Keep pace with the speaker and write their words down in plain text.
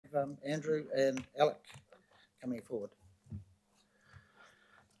Andrew and Alec coming forward.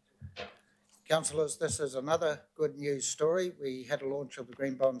 Councillors, this is another good news story. We had a launch of the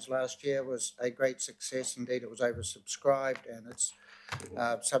green bonds last year. It was a great success. Indeed, it was oversubscribed, and it's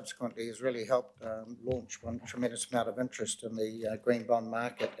subsequently has really helped launch one tremendous amount of interest in the green bond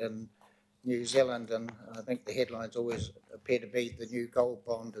market in New Zealand. And I think the headlines always appear to be the new gold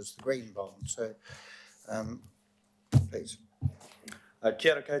bond is the green bond. So, please.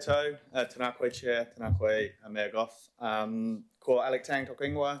 Kia ora koutou, tēnā koe chair, tēnā koe Mayor Goff. Ko Alec Tang tōku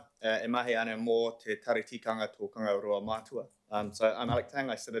ingoa, e mahi ana mō te taritikanga tōkanga roa mātua. So I'm Alec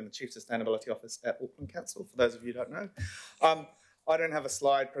Tang, I sit in the Chief Sustainability Office at Auckland Council, for those of you who don't know. I don't have a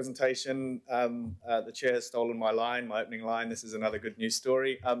slide presentation. The chair has stolen my line, my opening line. This is another good news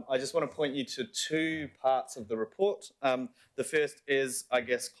story. I just want to point you to two parts of the report. The first is, I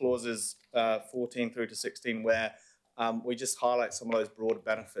guess, clauses 14 through to 16, where we just highlight some of those broad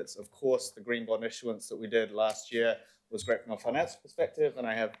benefits. Of course, the green bond issuance that we did last year was great from a financial perspective, and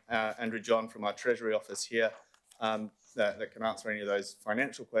I have Andrew John from our Treasury office here that can answer any of those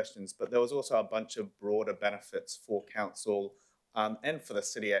financial questions. But there was also a bunch of broader benefits for council and for the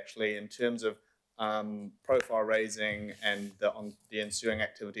city, actually, in terms of profile raising and the ensuing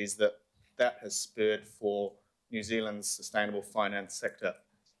activities that has spurred for New Zealand's sustainable finance sector.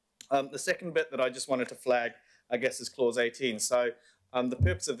 The second bit that I just wanted to flag, I guess, is clause 18. So the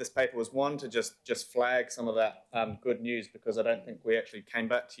purpose of this paper was, one, to just flag some of that good news, because I don't think we actually came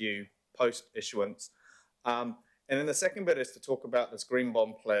back to you post-issuance. And then the second bit is to talk about this green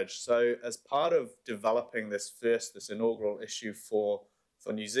bond pledge. So as part of developing this inaugural issue for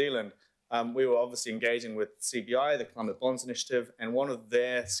New Zealand, we were obviously engaging with CBI, the Climate Bonds Initiative, and one of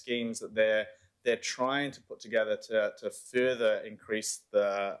their schemes that they're trying to put together to further increase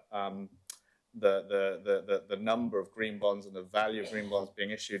the number of green bonds and the value of green bonds being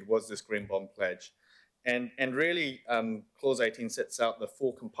issued was this green bond pledge. And really, clause 18 sets out the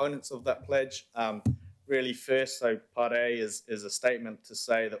four components of that pledge. Really first, so part A is a statement to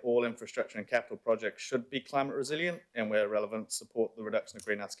say that all infrastructure and capital projects should be climate resilient and where relevant support the reduction of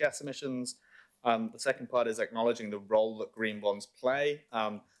greenhouse gas emissions. The second part is acknowledging the role that green bonds play.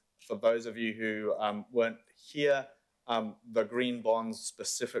 For those of you who weren't here, the green bonds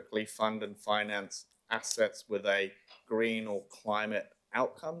specifically fund and finance assets with a green or climate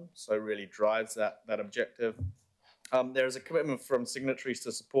outcome, so really drives that objective. There is a commitment from signatories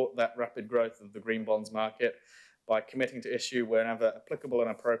to support that rapid growth of the green bonds market by committing to issue, whenever applicable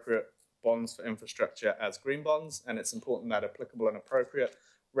and appropriate, bonds for infrastructure as green bonds. And it's important that applicable and appropriate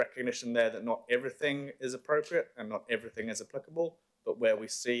recognition there that not everything is appropriate and not everything is applicable, but where we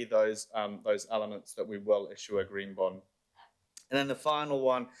see those elements, that we will issue a green bond. And then the final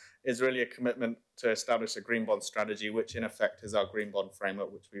one is really a commitment to establish a green bond strategy, which in effect is our green bond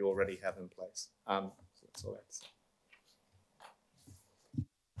framework, which we already have in place. So that's all I have to say.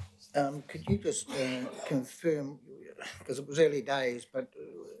 Could you just confirm, because it was early days, but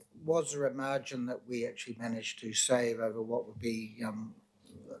was there a margin that we actually managed to save over what would be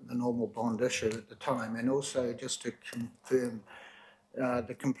the normal bond issue at the time? And also just to confirm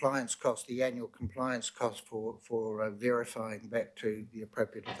the compliance cost, the annual compliance cost for verifying back to the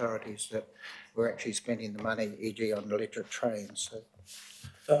appropriate authorities that we're actually spending the money, e.g. on electric trains.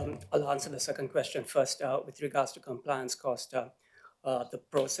 So. I'll answer the second question first. With regards to compliance cost, the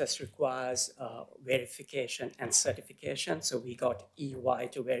process requires verification and certification. So we got EY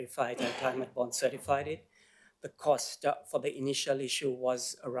to verify it and Climate Bond certified it. The cost for the initial issue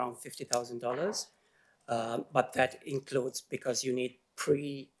was around $50,000, but that includes, because you need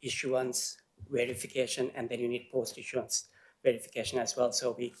pre-issuance verification and then you need post-issuance verification as well.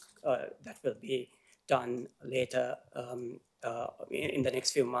 So that will be done later in the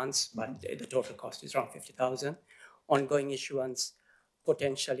next few months, but the total cost is around $50,000. Ongoing issuance,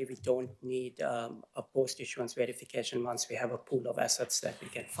 potentially we don't need a post-issuance verification once we have a pool of assets that we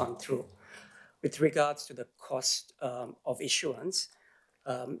can fund through. With regards to the cost of issuance,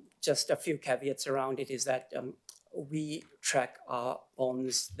 just a few caveats around it is that we track our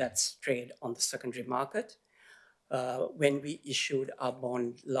bonds that trade on the secondary market. When we issued our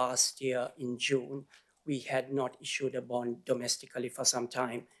bond last year in June, we had not issued a bond domestically for some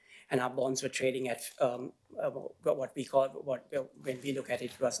time, and our bonds were trading at what we call, when we look at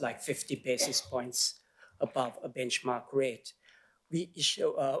it, was like 50 basis points above a benchmark rate. We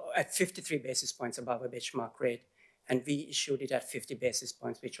issue at 53 basis points above a benchmark rate, and we issued it at 50 basis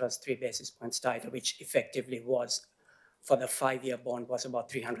points, which was 3 basis points tighter, which effectively was, for the 5-year bond, was about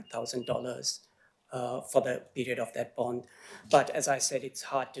 $300,000 for the period of that bond. But as I said, it's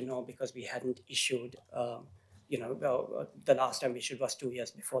hard to know because we hadn't issued the last time we issued was 2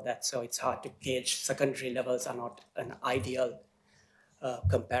 years before that, so it's hard to gauge. Secondary levels are not an ideal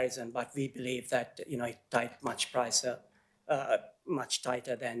comparison, but we believe that much tighter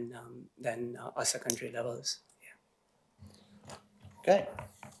than our secondary levels. Yeah. Okay.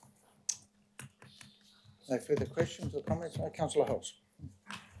 No further questions or comments? Councillor Hulse.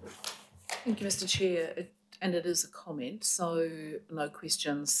 Thank you, Mr. Chair. And it is a comment, so no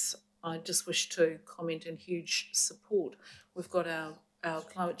questions. I just wish to comment in huge support. We've got our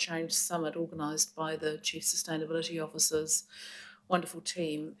Climate Change Summit organised by the Chief Sustainability Officer's wonderful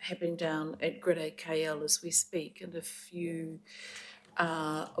team happening down at Grid AKL as we speak. And if you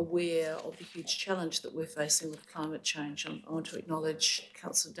are aware of the huge challenge that we're facing with climate change, I want to acknowledge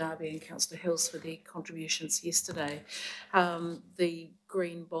Councillor Darby and Councillor Hills for their contributions yesterday. The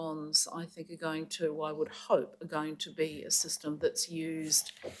green bonds, I think, are going to, I would hope, are going to be a system that's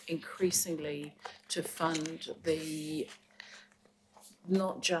used increasingly to fund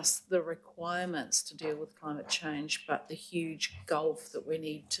not just the requirements to deal with climate change, but the huge gulf that we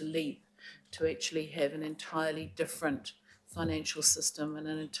need to leap to actually have an entirely different financial system and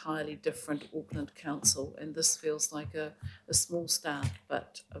an entirely different Auckland Council. And this feels like a small start,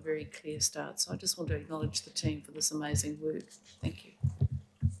 but a very clear start. So I just want to acknowledge the team for this amazing work. Thank you.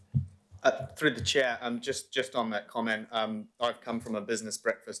 Through the chair, just on that comment, I've come from a business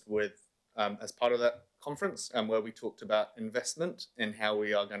breakfast with, as part of that conference, where we talked about investment and how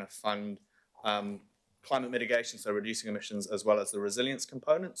we are going to fund climate mitigation, so reducing emissions, as well as the resilience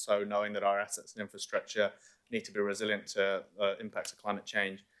component. So knowing that our assets and infrastructure need to be resilient to impacts of climate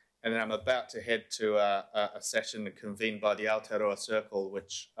change. And then I'm about to head to a session convened by the Aotearoa Circle,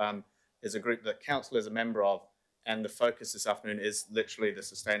 which is a group that Council is a member of. And the focus this afternoon is literally the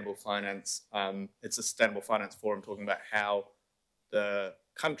sustainable finance. It's a sustainable finance forum talking about how the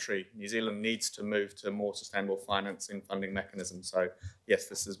country, New Zealand, needs to move to more sustainable financing funding mechanisms. So yes,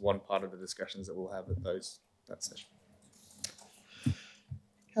 this is one part of the discussions that we'll have at that session.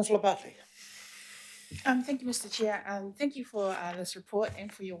 Councillor Bartley. Thank you, Mr. Chair. Thank you for this report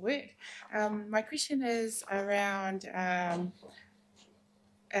and for your work. My question is around,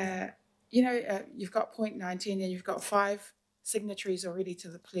 you've got point 19 and you've got 5 signatories already to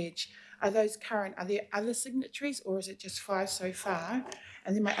the pledge. Are those current? Are there other signatories, or is it just 5 so far?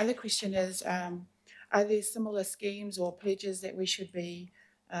 And then my other question is, are there similar schemes or pledges that we should be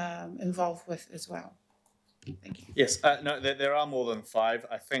involved with as well? Thank you. Yes, no, there are more than 5.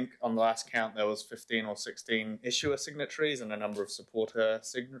 I think on the last count there was 15 or 16 issuer signatories and a number of supporter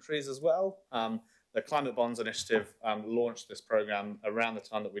signatories as well. The Climate Bonds Initiative launched this program around the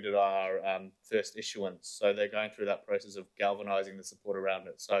time that we did our first issuance. So they're going through that process of galvanising the support around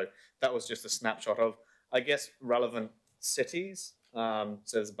it. So that was just a snapshot of, I guess, relevant cities. So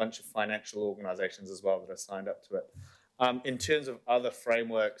there's a bunch of financial organisations as well that are signed up to it. In terms of other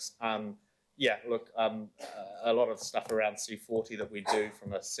frameworks, yeah, look, a lot of stuff around C40 that we do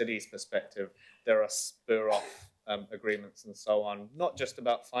from a city's perspective, there are spur-off agreements and so on, not just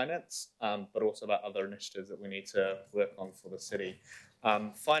about finance, but also about other initiatives that we need to work on for the city.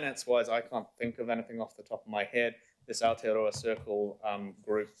 Finance-wise, I can't think of anything off the top of my head. This Aotearoa Circle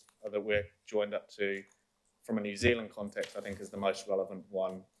group that we're joined up to from a New Zealand context, I think is the most relevant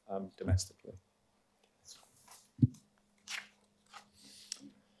one domestically.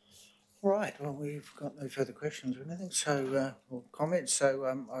 Right, well, we've got no further questions or anything, so, or comments.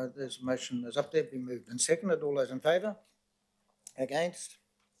 So there's a motion that's up there, been moved and seconded. All those in favour? Against?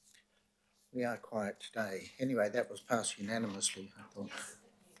 We are quiet today. Anyway, that was passed unanimously, I thought.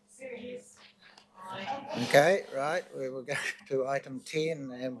 Okay, right, we will go to item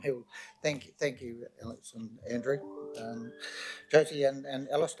 10, and we'll thank you, Alex and Andrew. Jyoti and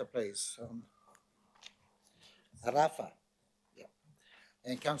Alistair, please. Arafa.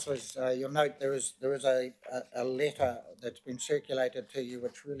 And councillors, you'll note there is a letter that's been circulated to you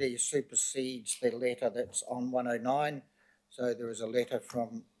which really supersedes the letter that's on 109. So there is a letter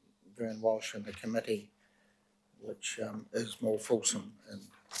from Vern Walsh and the committee which is more fulsome in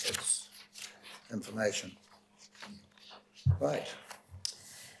its information. Right.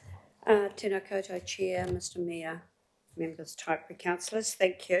 Tēnā koutou Chair, Mr Mayor, members, Taipui councillors,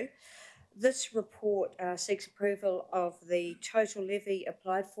 thank you. This report seeks approval of the total levy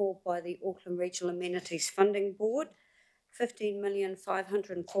applied for by the Auckland Regional Amenities Funding Board,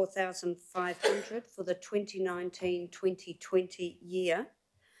 $15,504,500 for the 2019-2020 year.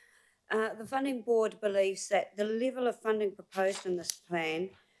 The Funding Board believes that the level of funding proposed in this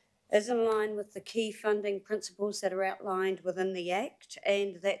plan is in line with the key funding principles that are outlined within the Act,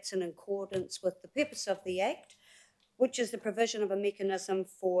 and that's in accordance with the purpose of the Act, which is the provision of a mechanism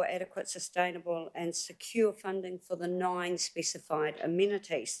for adequate, sustainable and secure funding for the 9 specified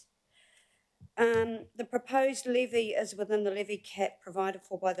amenities. The proposed levy is within the levy cap provided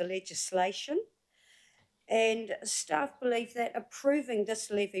for by the legislation, and staff believe that approving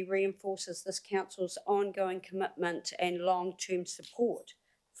this levy reinforces this council's ongoing commitment and long-term support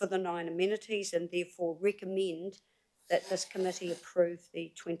for the 9 amenities, and therefore recommend that this committee approve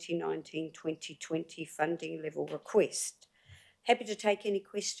the 2019-2020 funding level request. Happy to take any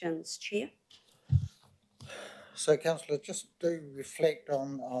questions, Chair. So, Councillor, just do reflect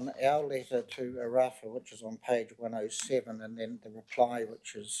on our letter to Arafa, which is on page 107, and then the reply,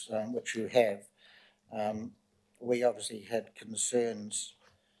 which is which you have. We obviously had concerns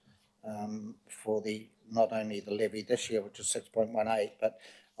for not only the levy this year, which is 6.18, but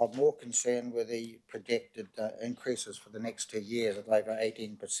I'm more concerned with the projected increases for the next 2 years of over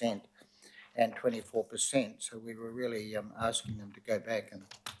 18% and 24%. So we were really asking them to go back and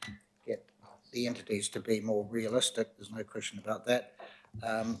get the entities to be more realistic. There's no question about that.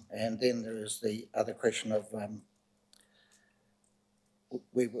 And then there is the other question of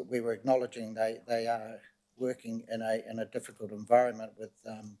we were acknowledging they are working in a difficult environment with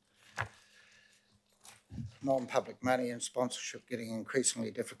non-public money and sponsorship getting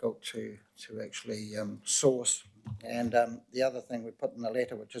increasingly difficult to actually source. And the other thing we put in the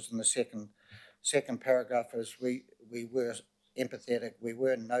letter, which is in the second paragraph, is we were empathetic. We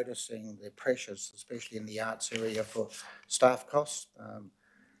were noticing the pressures, especially in the arts area, for staff costs.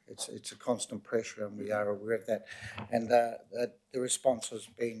 It's a constant pressure, and we are aware of that. And the response has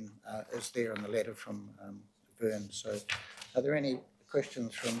been is there in the letter from Vern. So, are there any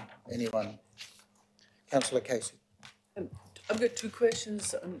questions from anyone? Councillor Casey. I've got 2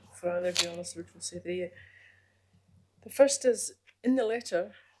 questions for either, to be honest, which will say the first is, in the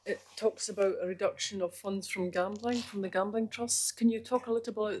letter, it talks about a reduction of funds from the gambling trusts. Can you talk a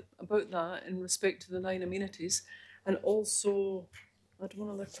little bit about that in respect to the 9 amenities? And also, I had one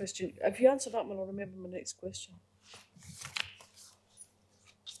other question. If you answer that one, I'll remember my next question.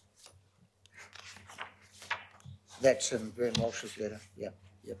 That's in Vern Walsh's letter. Yeah.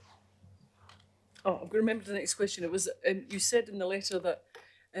 Yep. Oh, I've got to remember the next question. It was, you said in the letter that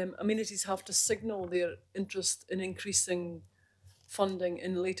amenities have to signal their interest in increasing funding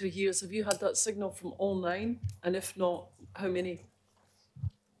in later years. Have you had that signal from all 9? And if not, how many?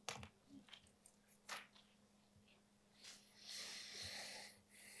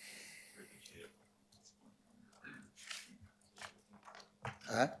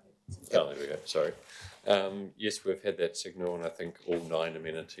 Oh, there we go. Sorry. Yes, we've had that signal, and I think all 9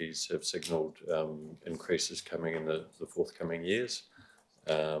 amenities have signalled increases coming in the forthcoming years.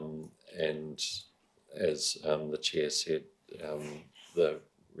 And as the Chair said, the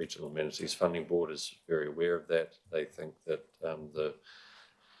Regional Amenities Funding Board is very aware of that. They think that the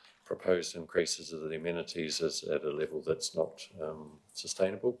proposed increases of the amenities is at a level that's not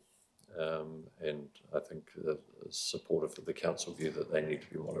sustainable. And I think that is supportive of the council view that they need to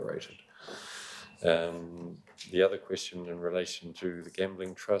be moderated. The other question in relation to the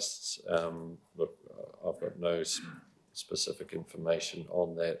gambling trusts, look, I've got no specific information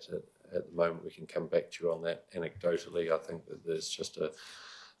on that at the moment. We can come back to you on that anecdotally. I think that there's just a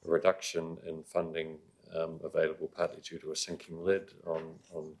reduction in funding available partly due to a sinking lid on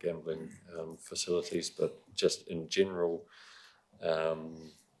gambling facilities, but just in general,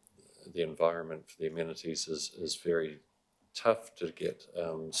 the environment for the amenities is very tough to get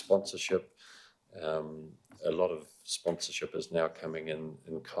sponsorship. A lot of sponsorship is now coming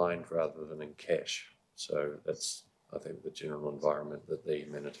in kind rather than in cash. So that's, I think, the general environment that the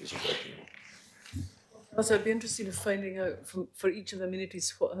amenities are working in. Also, I'd be interested in finding out for each of the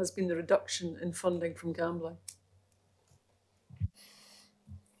amenities what has been the reduction in funding from gambling.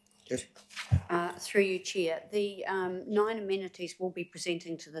 Yes. Through you, Chair, the 9 amenities will be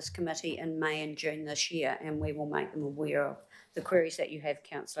presenting to this committee in May and June this year, and we will make them aware of the queries that you have,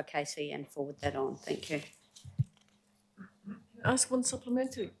 Councillor Casey, and forward that on. Thank you. Ask one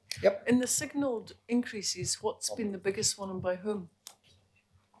supplementary. Yep. In the signalled increases, what's been the biggest one and by whom?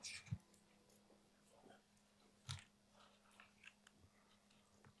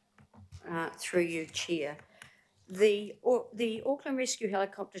 Through you, Chair. The Auckland Rescue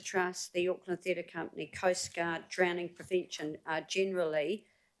Helicopter Trust, the Auckland Theatre Company, Coast Guard, Drowning Prevention are generally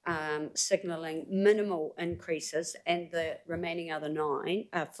signalling minimal increases, and the remaining other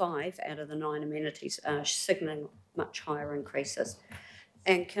 5 out of the 9 amenities are signalling much higher increases.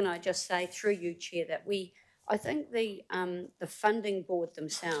 And can I just say through you, Chair, that I think the funding board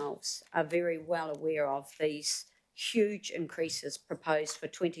themselves are very well aware of these huge increases proposed for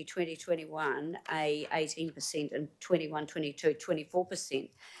 2020-21, a 18% and 21-22, 24%.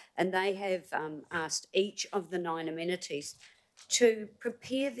 And they have asked each of the 9 amenities to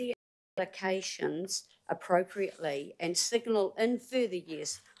prepare the applications appropriately and signal in further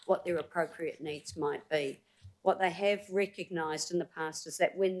years what their appropriate needs might be. What they have recognised in the past is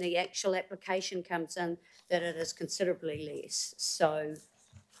that when the actual application comes in, that it is considerably less. So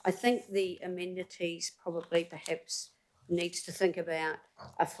I think the amenities probably perhaps needs to think about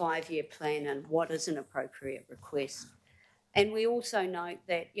a 5-year plan and what is an appropriate request. And we also note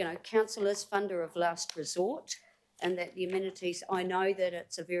that, you know, council is funder of last resort, and that the amenities, I know that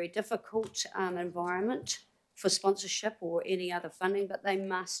it's a very difficult environment for sponsorship or any other funding, but they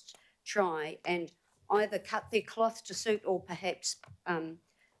must try and either cut their cloth to suit or perhaps, you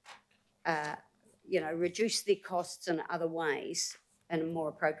know, reduce their costs in other ways, in more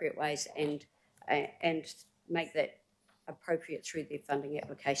appropriate ways, and make that appropriate through their funding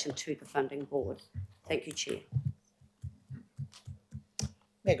application to the funding board. Thank you, Chair.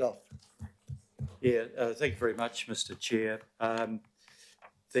 Mayor Goff. Yeah, thank you very much, Mr. Chair.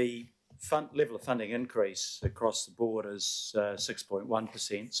 The level of funding increase across the board is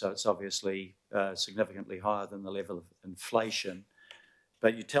 6.1%, so it's obviously significantly higher than the level of inflation.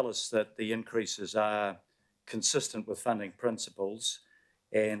 But you tell us that the increases are consistent with funding principles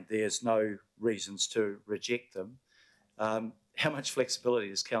and there's no reasons to reject them. How much flexibility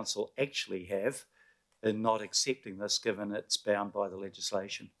does council actually have in not accepting this, given it's bound by the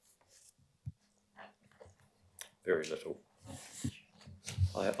legislation? Very little.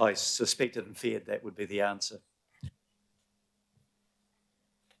 I suspected and feared that would be the answer.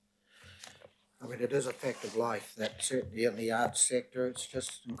 I mean, it is a fact of life that certainly in the arts sector, it's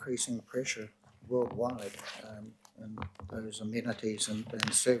just increasing pressure worldwide, and those amenities and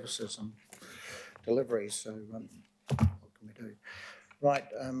services and deliveries. So what can we do? Right,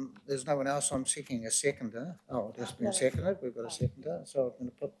 there's no one else. I'm seeking a seconder. Oh, it has been seconded. We've got a seconder. So I'm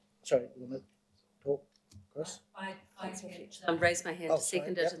going to put, sorry, you want to talk, Chris? I raise my hand to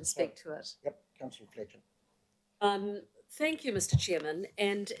second it and speak to it. Yep, Councillor Fletcher. Thank you, Mr. Chairman.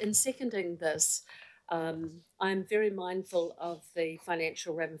 And in seconding this, I'm very mindful of the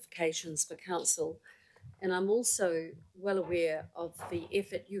financial ramifications for council, and I'm also well aware of the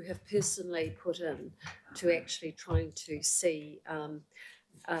effort you have personally put in to actually trying to see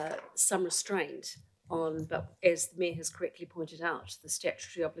some restraint on, but as the Mayor has correctly pointed out, the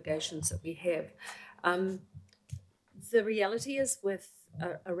statutory obligations that we have. The reality is with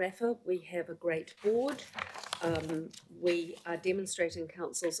ARAFA, we have a great board. We are demonstrating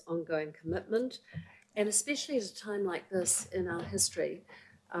council's ongoing commitment, and especially at a time like this in our history,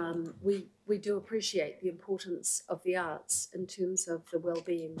 we do appreciate the importance of the arts in terms of the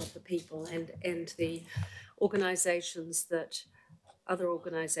well-being of the people and the organisations that, other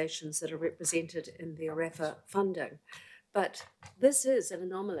organisations that are represented in the ARAFA funding. But this is an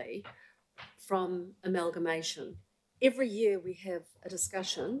anomaly from amalgamation. Every year we have a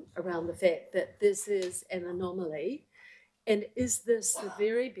discussion around the fact that this is an anomaly, and is this the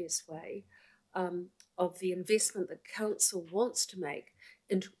very best way of the investment that council wants to make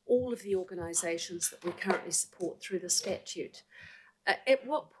into all of the organisations that we currently support through the statute? At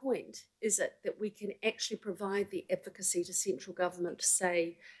what point is it that we can actually provide the advocacy to central government to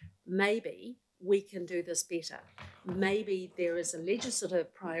say, maybe we can do this better? Maybe there is a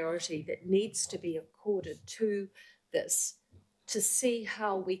legislative priority that needs to be accorded to this, to see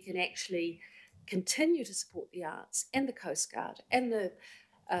how we can actually continue to support the arts and the Coast Guard and the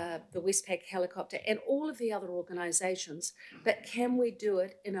Westpac helicopter and all of the other organisations, but can we do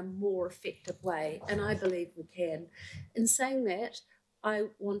it in a more effective way? And I believe we can. In saying that, I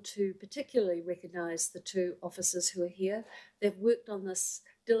want to particularly recognise the 2 officers who are here. They've worked on this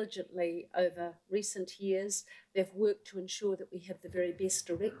diligently over recent years. They've worked to ensure that we have the very best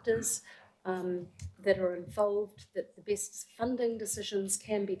directors that are involved, that the best funding decisions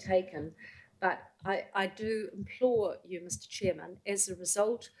can be taken. But I do implore you, Mr. Chairman, as a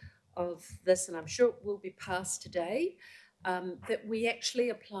result of this, and I'm sure it will be passed today, that we actually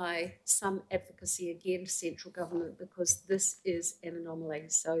apply some advocacy again to central government, because this is an anomaly.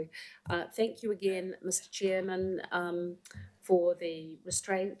 So thank you again, Mr. Chairman, for the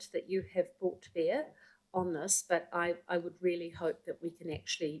restraint that you have brought to bear on this, but I would really hope that we can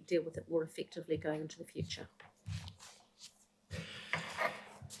actually deal with it more effectively going into the future.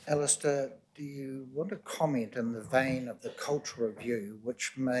 Alistair, do you want to comment in the vein of the cultural review,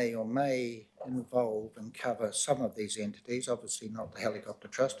 which may or may involve and cover some of these entities, obviously not the Helicopter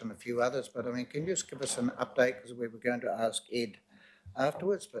Trust and a few others, but I mean, can you just give us an update, because we were going to ask Ed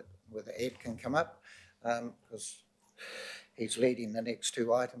afterwards, but whether Ed can come up, because he's leading the next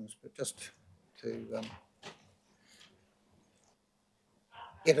two items, but just to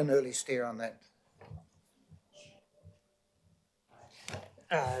get an early steer on that.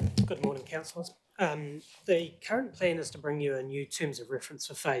 Good morning, councillors. The current plan is to bring you a new terms of reference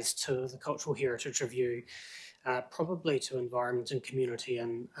for phase 2 of the Cultural Heritage Review, probably to Environment and Community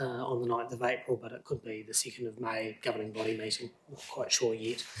on the 9th of April, but it could be the 2nd of May governing body meeting, not quite sure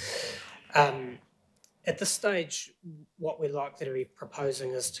yet. At this stage, what we're likely to be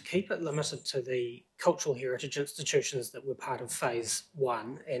proposing is to keep it limited to the cultural heritage institutions that were part of phase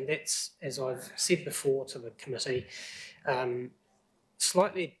 1, and that's, as I've said before to the committee,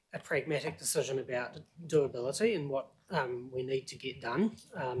 slightly a pragmatic decision about doability and what we need to get done.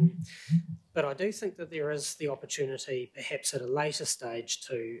 But I do think that there is the opportunity, perhaps at a later stage,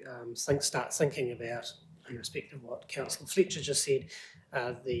 to start thinking about, in respect of what Councillor Fletcher just said,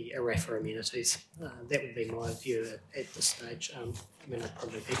 the ARAFA amenities. That would be my view at this stage. I mean, I'd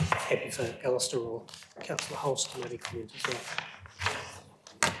probably be happy for Alistair or Councillor Holst to maybe comment as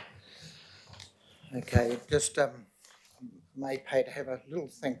well. Okay, just may pay to have a little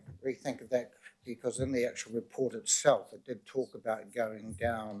rethink of that, because in the actual report itself, it did talk about going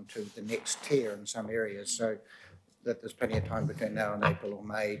down to the next tier in some areas, so that there's plenty of time between now and April or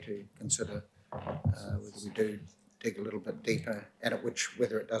May to consider whether we do dig a little bit deeper, and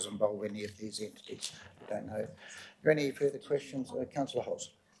whether it does involve any of these entities. We don't know. Are there any further questions? Councillor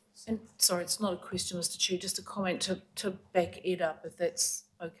Holst. And sorry, it's not a question, Mr. Chair, just a comment to back Ed up, if that's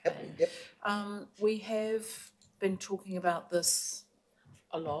okay. Yep. We have been talking about this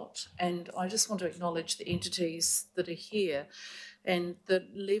a lot, and I just want to acknowledge the entities that are here and the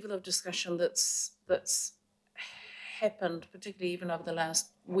level of discussion that's happened, particularly even over the last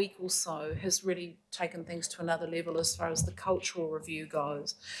week or so, has really taken things to another level as far as the cultural review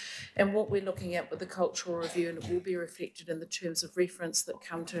goes. And what we're looking at with the cultural review, and it will be reflected in the terms of reference that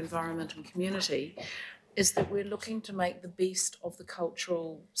come to Environment and Community, is that we're looking to make the best of the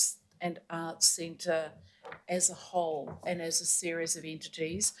cultural and arts centre as a whole and as a series of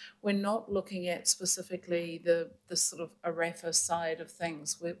entities. We're not looking at specifically the sort of ARAFA side of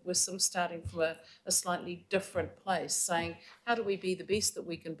things. We're sort of starting from a slightly different place, saying how do we be the best that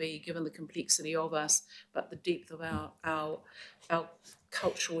we can be given the complexity of us, but the depth of our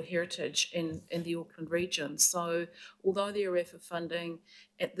cultural heritage in the Auckland region. So although the ARAFA funding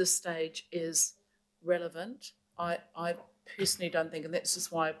at this stage is relevant, I personally don't think, and that's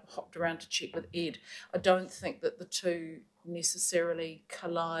just why I hopped around to check with Ed, I don't think that the two necessarily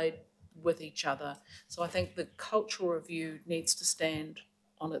collide with each other. So I think the cultural review needs to stand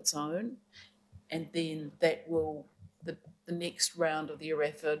on its own, and then that will, the next round of the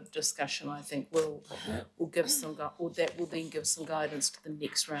ARAFA discussion, I think, will give some, or that will then give some guidance to the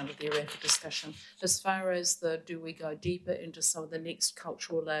next round of the ARAFA discussion. As far as do we go deeper into some of the next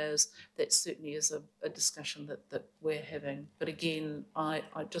cultural layers, that certainly is a discussion that we're having. But again, I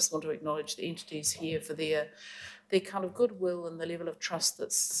just want to acknowledge the entities here for their kind of goodwill and the level of trust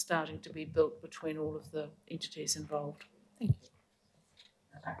that's starting to be built between all of the entities involved. Thank you.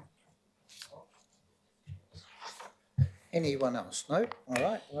 Anyone else? No? All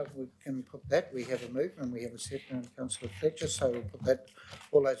right, well, we can put that. We have a move and we have a second, Councillor Fletcher, so we'll put that.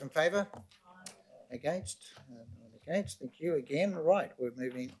 All those in favour? Against? Against, thank you again. Right, we're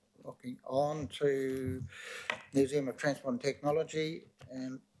looking on to Museum of Transport and Technology,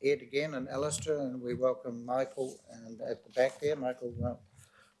 and Ed again and Alistair, and we welcome Michael and at the back there, Michael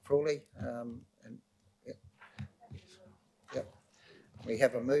Frawley. And yep. We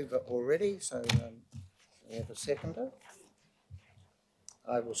have a mover already, so we have a seconder.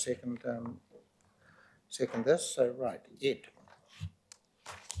 I will second this. So right, Ed.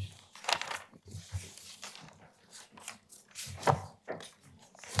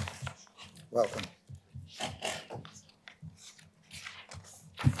 Welcome.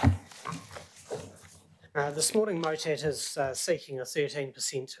 This morning, MOTAT is seeking a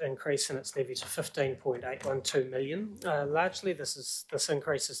 13% increase in its levy to 15.812 million. Largely, this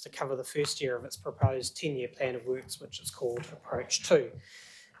increase is to cover the first year of its proposed 10-year plan of works, which is called Approach 2.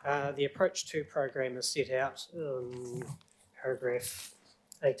 The Approach 2 program is set out in paragraph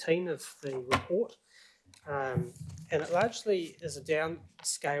 18 of the report, and it largely is a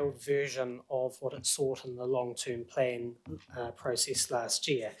downscaled version of what it sought in the long-term plan process last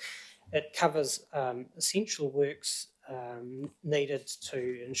year. It covers essential works needed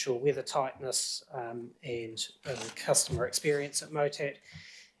to ensure weather tightness and customer experience at MOTAT,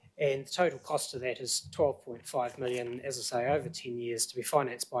 and the total cost of that is 12.5 million, as I say, over 10 years, to be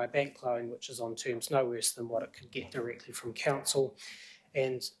financed by a bank loan which is on terms no worse than what it could get directly from council.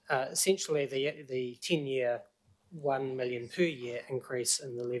 And essentially the 10-year 1 million per year increase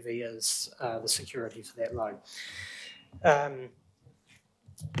in the levy is the security for that loan.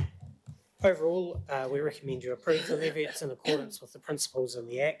 Overall, we recommend you approve the levy. It's in accordance with the principles in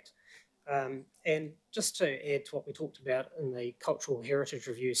the Act. And just to add to what we talked about in the cultural heritage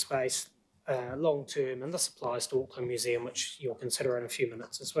review space, long term, and this applies to Auckland Museum, which you'll consider in a few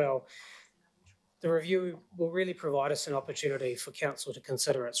minutes as well, the review will really provide us an opportunity for Council to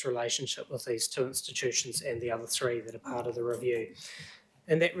consider its relationship with these two institutions and the other three that are part of the review.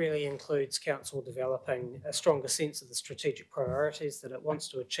 And that really includes Council developing a stronger sense of the strategic priorities that it wants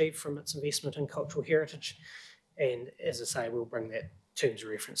to achieve from its investment in cultural heritage. And as I say, we'll bring that terms of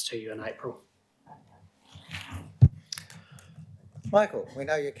reference to you in April. Michael, we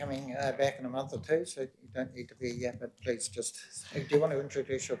know you're coming back in a month or two, so you don't need to be here, but please just, do you want to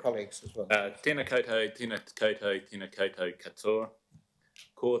introduce your colleagues as well? Tēnā koutou, tēnā koutou, tēnā koutou katoa.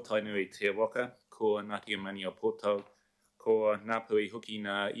 Ko Tainui Te Waka, ko Ngāti Mani o Poto, ko Ngāpui Huki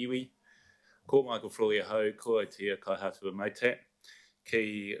Ngā Iwi, ko Michael Frawley Hau, ko Aotea Kaihatua Mautat,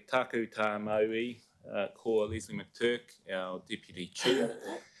 ki Taku Tā Maui, ko Leslie McTurk, our Deputy Chair,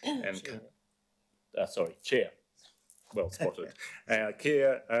 and Chair. Well spotted.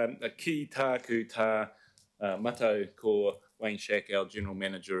 Ki Taku Tā Matau, ko Wayne Shack, our General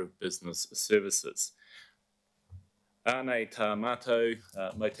Manager of Business Services. Ānei tā mātou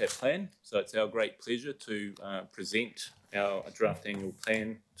Mautat Plan. So it's our great pleasure to present our draft annual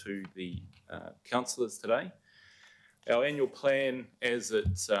plan to the councillors today. Our annual plan, as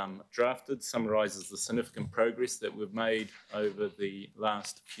it's drafted, summarises the significant progress that we've made over the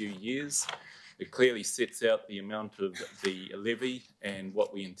last few years. It clearly sets out the amount of the levy and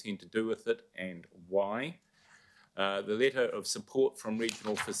what we intend to do with it and why. The letter of support from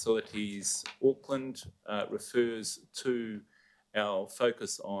Regional Facilities Auckland refers to our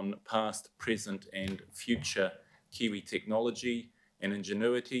focus on past, present and future Kiwi technology and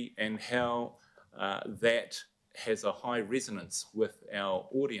ingenuity, and how that has a high resonance with our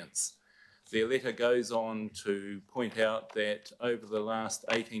audience. The letter goes on to point out that over the last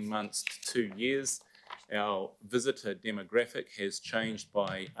 18 months to 2 years, our visitor demographic has changed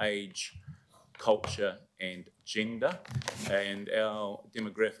by age, culture and gender, and our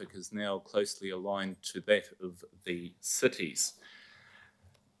demographic is now closely aligned to that of the cities.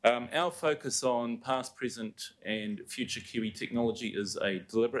 Our focus on past, present and future Kiwi technology is a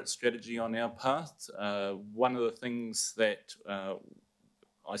deliberate strategy on our part. One of the things that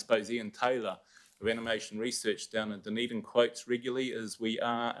I suppose Ian Taylor of Animation Research down in Dunedin quotes regularly is, we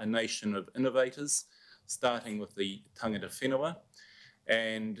are a nation of innovators, starting with the tangata whenua.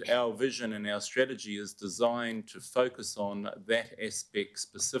 And our vision and our strategy is designed to focus on that aspect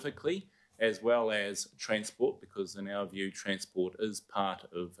specifically, as well as transport, because in our view, transport is part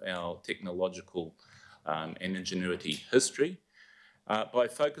of our technological and ingenuity history. By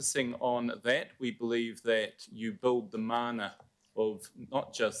focusing on that, we believe that you build the mana of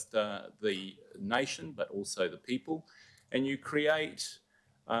not just the nation, but also the people, and you create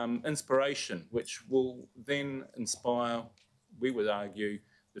inspiration, which will then inspire, we would argue,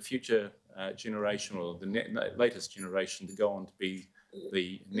 the future generation or the latest generation to go on to be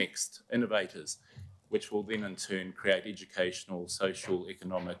the next innovators, which will then in turn create educational, social,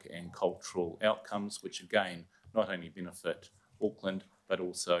 economic and cultural outcomes, which again not only benefit Auckland, but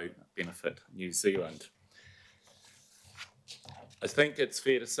also benefit New Zealand. I think it's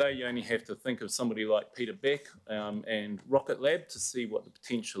fair to say you only have to think of somebody like Peter Beck and Rocket Lab to see what the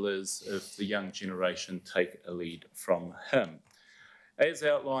potential is if the young generation take a lead from him. As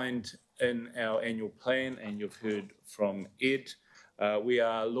outlined in our annual plan, and you've heard from Ed, we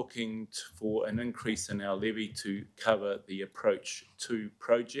are looking for an increase in our levy to cover the approach to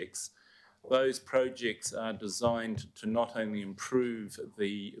projects. Those projects are designed to not only improve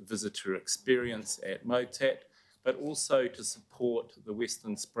the visitor experience at Mautat, but also to support the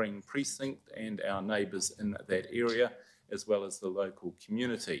Western Spring precinct and our neighbours in that area, as well as the local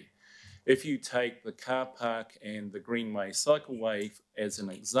community. If you take the car park and the Greenway cycleway as an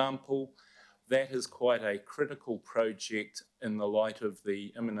example, that is quite a critical project in the light of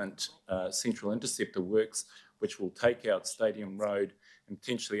the imminent Central Interceptor works, which will take out Stadium Road and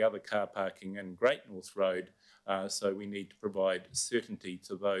potentially other car parking in Great North Road. So we need to provide certainty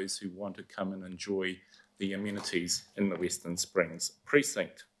to those who want to come and enjoy the amenities in the Western Springs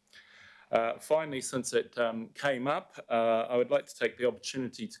precinct. Finally, since it came up, I would like to take the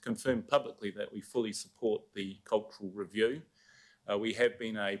opportunity to confirm publicly that we fully support the cultural review. We have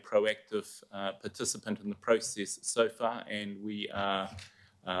been a proactive participant in the process so far, and we are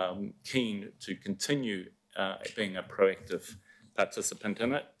keen to continue being a proactive participant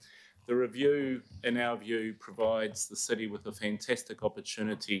in it. The review, in our view, provides the city with a fantastic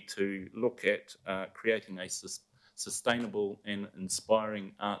opportunity to look at creating a sustainable and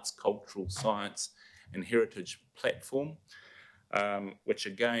inspiring arts, cultural, science and heritage platform, which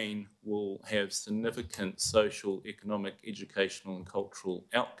again will have significant social, economic, educational and cultural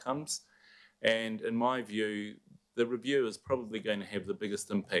outcomes. And in my view, the review is probably going to have the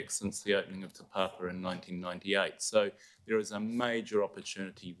biggest impact since the opening of Te Papa in 1998. So there is a major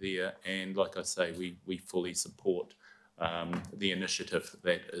opportunity there, and like I say, we fully support the initiative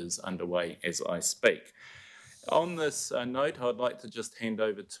that is underway as I speak. On this note, I'd like to just hand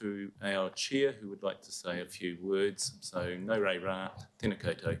over to our chair, who would like to say a few words. So, no rei rā, tēnā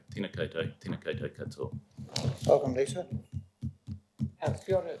koutou, tēnā koutou, tēnā koutou katoa. Welcome, Lisa.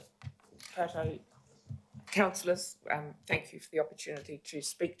 Kia ora koutou councillors, thank you for the opportunity to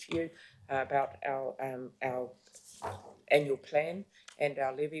speak to you about our annual plan and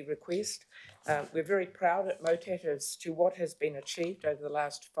our levy request. We're very proud at MOTAT as to what has been achieved over the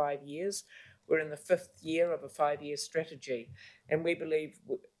last 5 years. We're in the 5th year of a 5-year strategy, and we believe,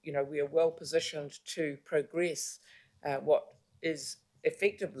 you know, we are well positioned to progress what is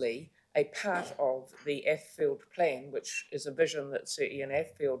effectively a part of the Athfield plan, which is a vision that Sir Ian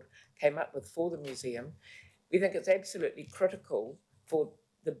Athfield came up with for the museum. We think it's absolutely critical for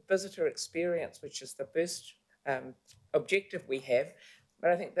the visitor experience, which is the first objective we have. But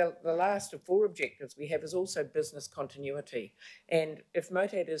I think the last of 4 objectives we have is also business continuity. And if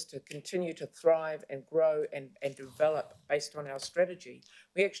MOTAT is to continue to thrive and grow and develop based on our strategy,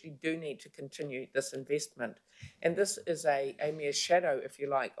 we actually do need to continue this investment. And this is a mere shadow, if you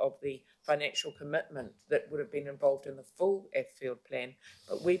like, of the financial commitment that would have been involved in the full Athfield plan.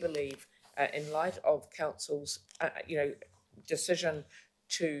 But we believe, in light of council's decision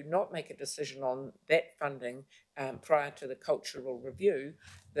to not make a decision on that funding prior to the cultural review,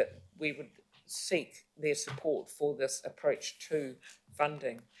 that we would seek their support for this approach to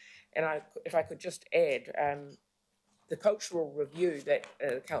funding. And if I could just add, the cultural review that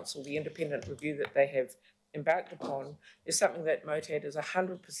council, the independent review that they have embarked upon, is something that MOTAT is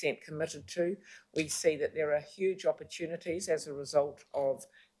 100% committed to. We see that there are huge opportunities as a result of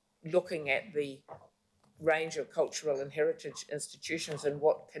looking at the range of cultural and heritage institutions and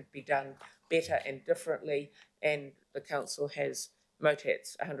what could be done better and differently, and the council has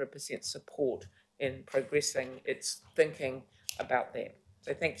MOTAT's 100% support in progressing its thinking about that.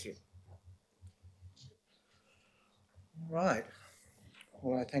 So thank you. Right.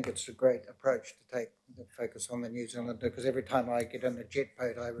 Well, I think it's a great approach to take the focus on the New Zealander, because every time I get in a jet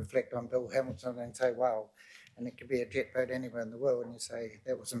boat, I reflect on Bill Hamilton and say, wow, and it could be a jet boat anywhere in the world, and you say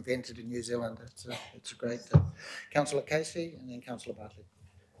that was invented in New Zealand. It's a great thing. Councillor Casey and then Councillor Bartlett.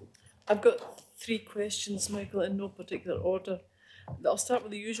 I've got 3 questions, Michael, in no particular order. I'll start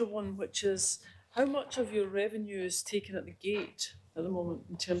with the usual one, which is how much of your revenue is taken at the gate at the moment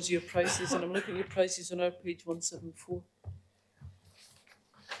in terms of your prices? And I'm looking at your prices on our page 174.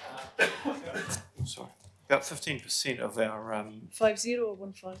 Sorry. About 15% of our 50 or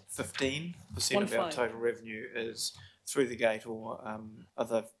 15? 15% of our total revenue is through the gate or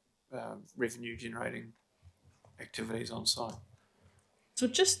other revenue generating activities on site. So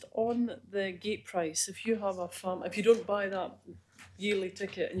just on the gate price, if you have if you don't buy that yearly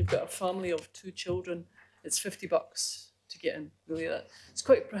ticket and you've got a family of 2 children, it's $50 to get in. Really, it's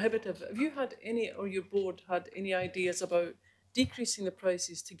quite prohibitive. Have you had any, or your board had any ideas about decreasing the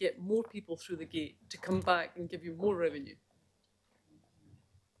prices to get more people through the gate to come back and give you more revenue?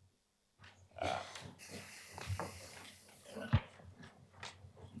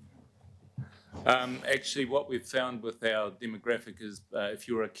 Actually, what we've found with our demographic is if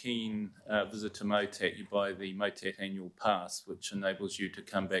you're a keen visitor to MOTAT, you buy the MOTAT annual pass, which enables you to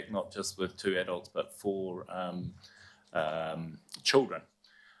come back not just with 2 adults, but 4 children.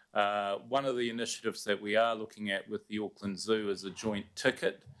 One of the initiatives that we are looking at with the Auckland Zoo is a joint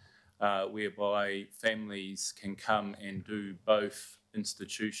ticket, whereby families can come and do both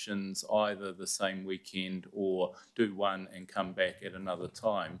institutions either the same weekend or do one and come back at another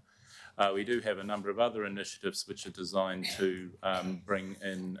time. We do have a number of other initiatives which are designed to bring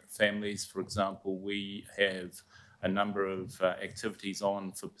in families. For example, we have a number of activities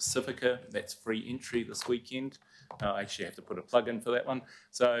on for Pacifica. That's free entry this weekend. I actually have to put a plug in for that one.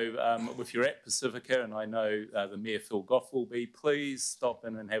 So if you're at Pacifica, and I know the Mayor Phil Goff will be, please stop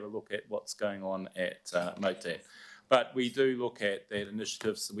in and have a look at what's going on at MOTAT. But we do look at that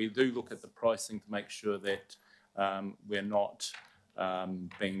initiative. So we do look at the pricing to make sure that we're not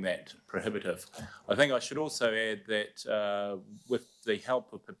being that prohibitive. I think I should also add that with the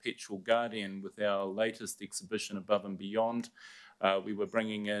help of Perpetual Guardian, with our latest exhibition Above and Beyond, We were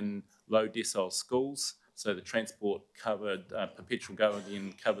bringing in low decile schools, so the transport covered, Perpetual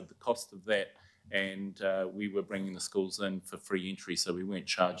Guardian covered the cost of that, and we were bringing the schools in for free entry, so we weren't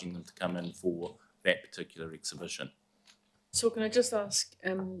charging them to come in for that particular exhibition. So can I just ask,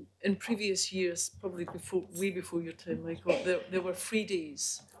 in previous years, probably way before your time, Michael, there were free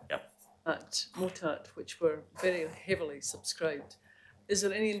days at Motat, which were very heavily subscribed. Is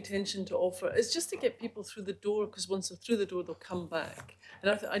there any intention to offer? It's just to get people through the door, because once they're through the door, they'll come back.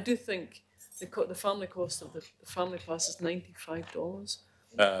 And I do think the family cost of the family pass is $95.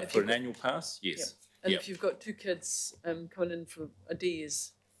 For an annual pass, yes. Yeah. And if you've got 2 kids coming in for a day,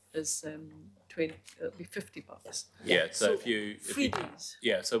 is 20, it'll be $50. Yeah, so if you freebies.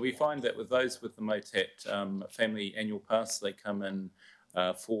 Yeah, so we find that with those with the Motat family annual pass, they come in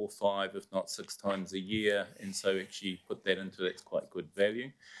 4, 5, if not 6 times a year, and so actually put that into that's quite good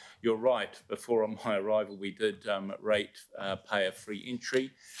value. You're right. Before on my arrival, we did rate pay a free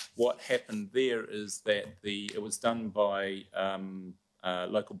entry. What happened there is that it was done by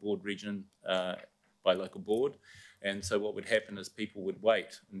local board region by local board. And so what would happen is people would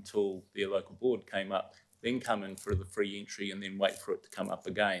wait until their local board came up, then come in for the free entry and then wait for it to come up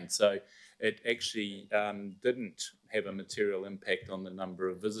again. So it actually didn't have a material impact on the number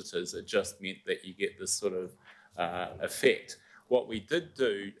of visitors. It just meant that you get this sort of effect. What we did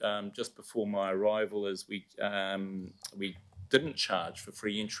do just before my arrival is we didn't charge for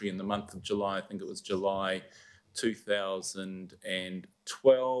free entry in the month of July. I think it was July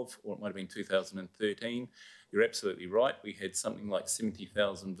 2012, or it might have been 2013. You're absolutely right. We had something like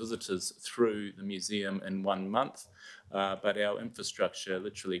 70,000 visitors through the museum in 1 month, but our infrastructure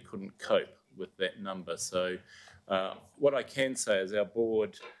literally couldn't cope with that number. So what I can say is our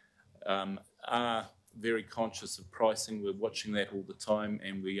board are very conscious of pricing. We're watching that all the time,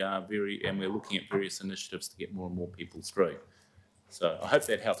 and we're looking at various initiatives to get more and more people through. So I hope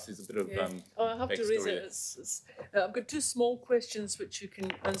that helps. There's a bit of I have to raise it. I've got 2 small questions which you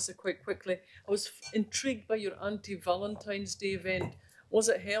can answer quite quickly. I was intrigued by your anti-Valentine's Day event. Was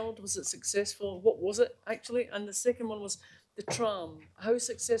it held? Was it successful? What was it actually? And the second one was the tram. How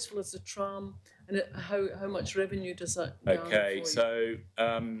successful is the tram, and how much revenue does that garner for you? So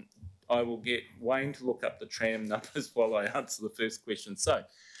I will get Wayne to look up the tram numbers while I answer the first question. So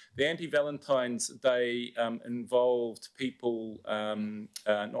the anti-Valentine's Day involved people,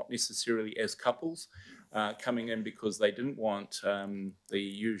 not necessarily as couples, coming in because they didn't want the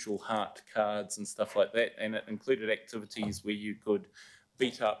usual heart cards and stuff like that. And it included activities where you could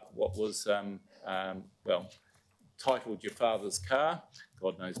beat up what was, titled Your Father's Car.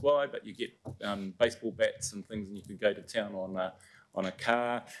 God knows why, but you get baseball bats and things, and you could go to town on a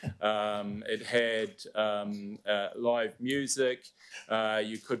car. It had live music.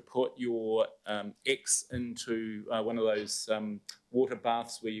 You could put your ex into one of those water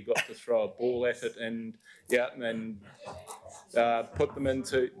baths where you got to throw a ball at it and put them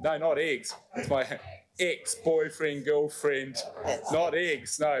into, no, not eggs. It's my ex-boyfriend, girlfriend, not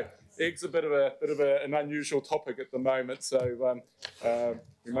eggs. No, eggs are a bit of an unusual topic at the moment, so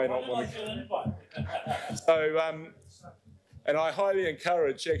we may not want to. So. And I highly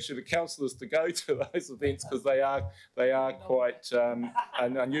encourage actually the councillors to go to those events because they are quite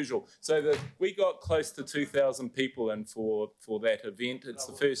unusual. So we got close to 2,000 people in for that event. It's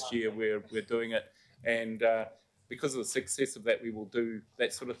the first year we're doing it, and because of the success of that, we will do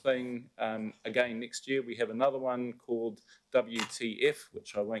that sort of thing again next year. We have another one called WTF,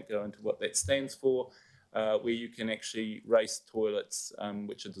 which I won't go into what that stands for. Where you can actually race toilets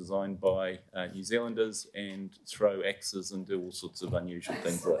which are designed by New Zealanders and throw axes and do all sorts of unusual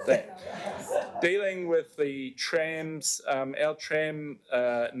things like that. Dealing with the trams, our tram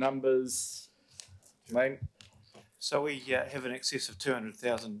numbers, Jermaine? So we have in excess of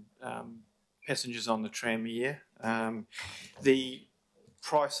 200,000 passengers on the tram a year. The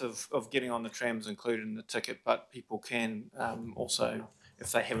price of getting on the tram is included in the ticket, but people can also,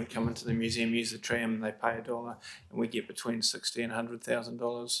 if they haven't come into the museum, use the tram, they pay $1, and we get between $60,000 and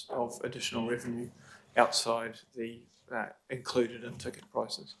 $100,000 of additional revenue outside the included in ticket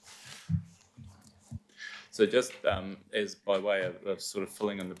prices. So just as by way of sort of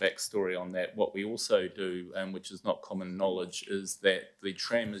filling in the backstory on that, what we also do, which is not common knowledge, is that the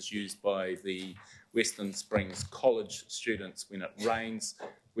tram is used by the Western Springs College students when it rains.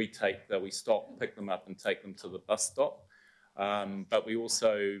 We stop, pick them up and take them to the bus stop. But we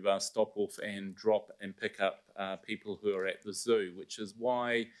also stop off and drop and pick up people who are at the zoo, which is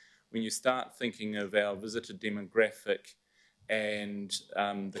why when you start thinking of our visitor demographic and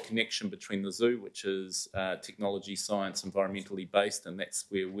the connection between the zoo, which is technology, science, environmentally based, and that's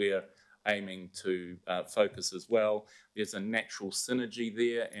where we're aiming to focus as well. There's a natural synergy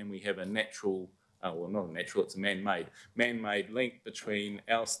there, and we have a natural, well, not a natural, it's a man-made link between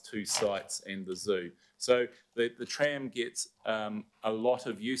our two sites and the zoo. So the tram gets a lot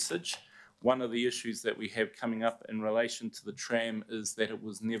of usage. One of the issues that we have coming up in relation to the tram is that it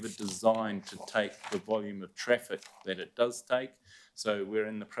was never designed to take the volume of traffic that it does take. So we're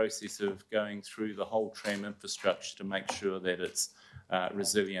in the process of going through the whole tram infrastructure to make sure that it's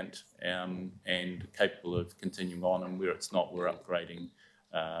resilient and capable of continuing on, and where it's not, we're upgrading,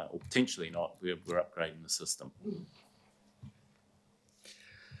 or potentially not, we're upgrading the system.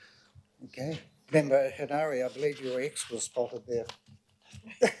 Okay. Member Hinari, I believe your ex was spotted there.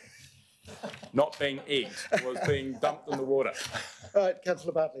 Not being egged, was being dumped in the water. Right,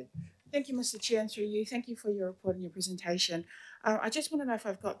 Councillor Bartley. Thank you, Mr. Chair, and through you. Thank you for your report and your presentation. I just want to know if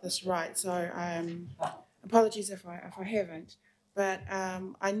I've got this right. So apologies if I haven't. But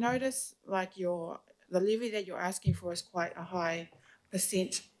I notice like the levy that you're asking for is quite a high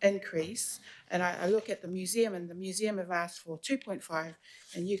 % increase. And I look at the museum, and the museum have asked for 2.5,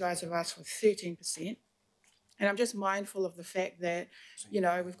 and you guys have asked for 13%. And I'm just mindful of the fact that, you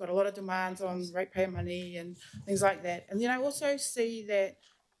know, we've got a lot of demands on ratepayer money and things like that. And then I also see that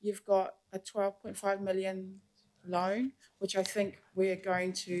you've got a 12.5 million loan, which I think we're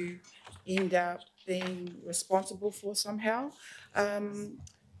going to end up being responsible for somehow.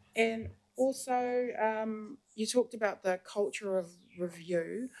 And also, you talked about the culture of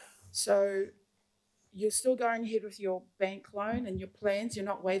review. So you're still going ahead with your bank loan and your plans. You're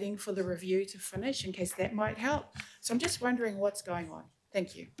not waiting for the review to finish in case that might help. So I'm just wondering what's going on.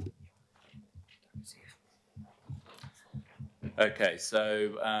 Thank you. Okay,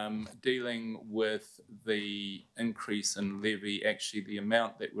 so dealing with the increase in levy, actually the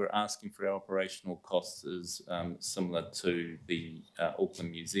amount that we're asking for our operational costs is similar to the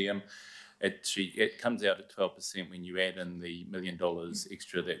Auckland Museum. It comes out at 12% when you add in the $1 million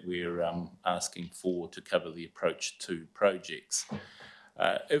extra that we're asking for to cover the approach to projects.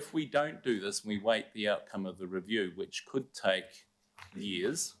 If we don't do this and we wait the outcome of the review, which could take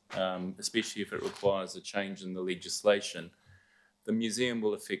years, especially if it requires a change in the legislation, the museum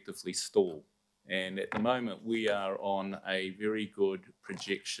will effectively stall. And at the moment, we are on a very good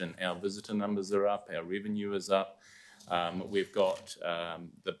projection. Our visitor numbers are up, our revenue is up. We've got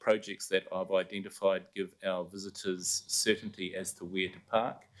the projects that I've identified give our visitors certainty as to where to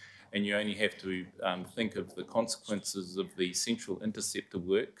park. And you only have to think of the consequences of the central interceptor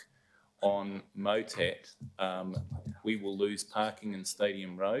work on Motat. We will lose parking in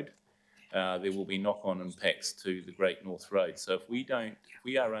Stadium Road. There will be knock-on impacts to the Great North Road. So if we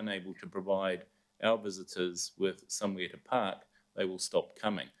are unable to provide our visitors with somewhere to park, they will stop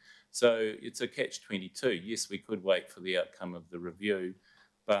coming. So it's a catch-22. Yes, we could wait for the outcome of the review,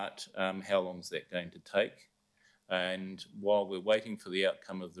 but how long is that going to take? And while we're waiting for the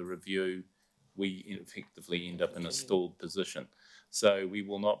outcome of the review, we effectively end up in a stalled position. So we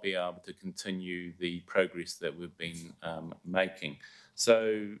will not be able to continue the progress that we've been making.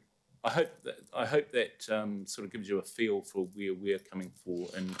 So I hope that sort of gives you a feel for where we're coming for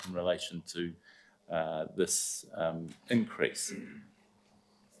in relation to this increase.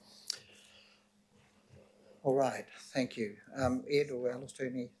 All right, thank you. Ed or Alistair,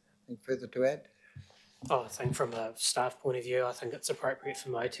 anything further to add? I think from a staff point of view, I think it's appropriate for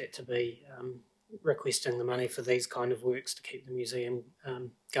Motat to be requesting the money for these kind of works to keep the museum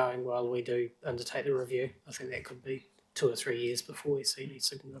going while we do undertake the review. I think that could be 2 or 3 years before we see any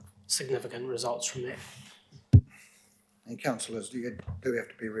significant results from that. And councillors, you do have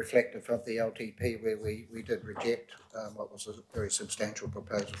to be reflective of the LTP where we did reject what was a very substantial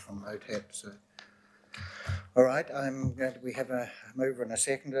proposal from Motat. So, all right, we have a mover and a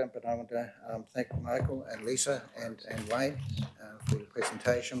seconder, but I want to thank Michael and Lisa and Wayne for your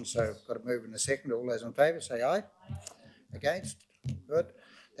presentation. So I've got a mover and a seconder. All those in favour, say aye. Against? Good.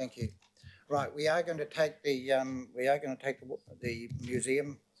 Thank you. Right, we are going to take the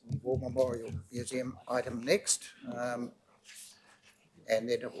museum, War Memorial Museum item next, and then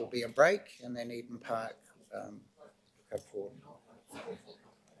it will be a break, and then Eden Park go forward.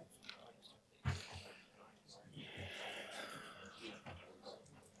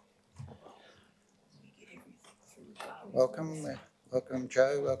 Welcome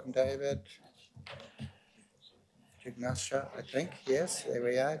Joe, welcome David. Jignatia, I think, yes, there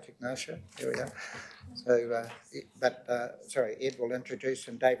we are, Jignatia, there we are. So, sorry, Ed will introduce,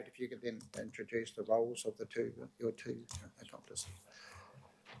 and David, if you could then introduce the roles of your two accomplices.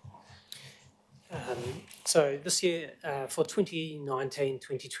 So this year, for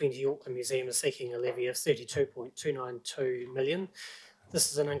 2019-2020, Auckland Museum is seeking a levy of 32.292 million.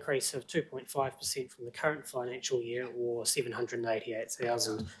 This is an increase of 2.5% from the current financial year, or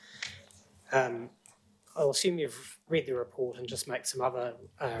 788,000. I'll assume you've read the report and just make some other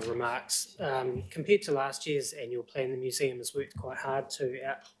remarks. Compared to last year's annual plan, the museum has worked quite hard to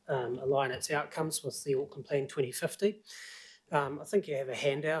align its outcomes with the Auckland Plan 2050. I think you have a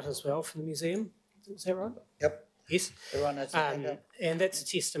handout as well from the museum. Is that right? Yep. Yes. Everyone has a handout. And that's a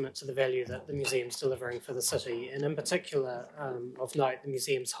testament to the value that the museum's delivering for the city. And in particular, of note, the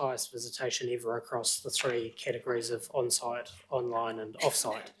museum's highest visitation ever across the three categories of on-site, online and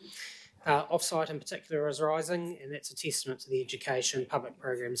off-site. Off-site in particular is rising, and that's a testament to the education, public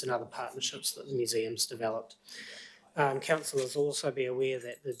programs and other partnerships that the museum's developed. Councillors will also be aware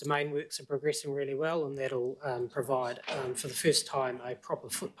that the domain works are progressing really well, and that'll provide, for the first time, a proper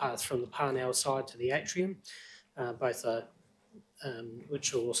footpath from the Parnell side to the atrium, both are,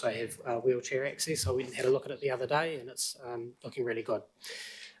 which will also have wheelchair access. I went and had a look at it the other day, and it's looking really good.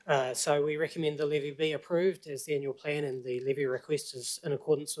 So we recommend the levy be approved as the annual plan, and the levy request is in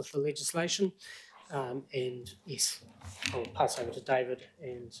accordance with the legislation. And yes, I'll pass over to David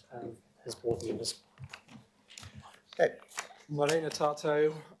and his board members. Okay. Morena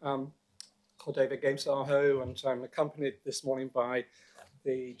tātou, ko David Gamesaho, and I'm accompanied this morning by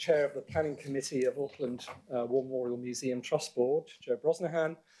the Chair of the Planning Committee of Auckland War Memorial Museum Trust Board, Joe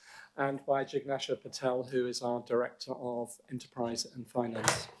Brosnahan, and by Jignasha Patel, who is our Director of Enterprise and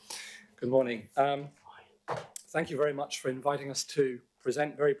Finance. Good morning. Thank you very much for inviting us to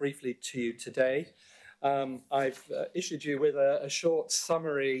present very briefly to you today. I've issued you with a short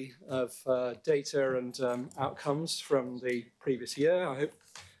summary of data and outcomes from the previous year. I hope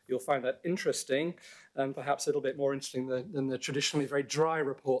you'll find that interesting, and perhaps a little bit more interesting than the traditionally very dry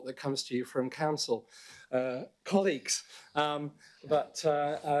report that comes to you from Council colleagues. But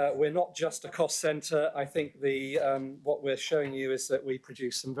we're not just a cost centre. I think what we're showing you is that we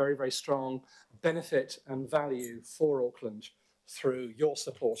produce some very, very strong benefit and value for Auckland through your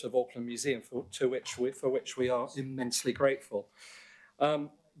support of Auckland Museum, for which we are immensely grateful.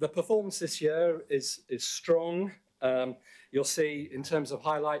 The performance this year is strong. You'll see in terms of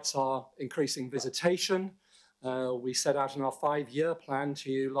highlights our increasing visitation. We set out in our 5-year plan to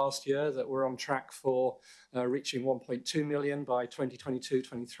you last year that we're on track for reaching 1.2 million by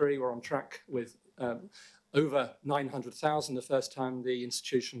 2022-23. We're on track with over 900,000, the first time the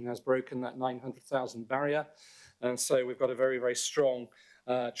institution has broken that 900,000 barrier. And so we've got a very, very strong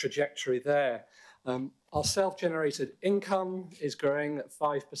trajectory there. Our self-generated income is growing at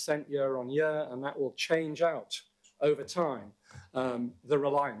 5% year on year, and that will change out over time,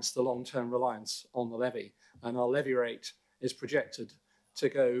 the long-term reliance on the levy. And our levy rate is projected to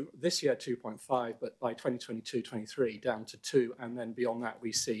go this year 2.5, but by 2022-23 down to 2, and then beyond that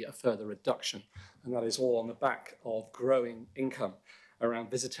we see a further reduction. And that is all on the back of growing income around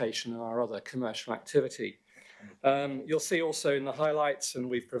visitation and our other commercial activity. You'll see also in the highlights, and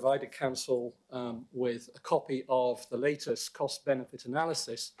we've provided Council with a copy of the latest cost-benefit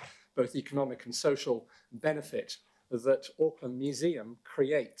analysis, both economic and social benefit that Auckland Museum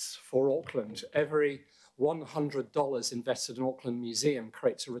creates for Auckland. Every $100 invested in Auckland Museum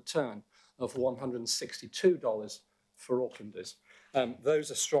creates a return of $162 for Aucklanders.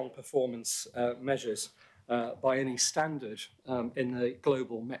 Those are strong performance measures by any standard in the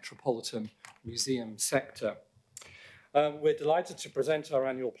global metropolitan museum sector. We're delighted to present our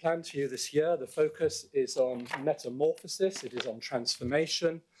annual plan to you this year. The focus is on metamorphosis, it is on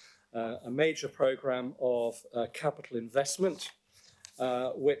transformation, a major programme of capital investment,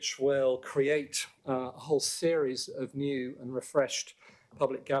 which will create a whole series of new and refreshed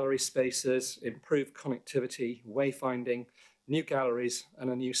public gallery spaces, improved connectivity, wayfinding, new galleries, and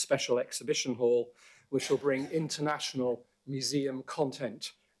a new special exhibition hall, which will bring international museum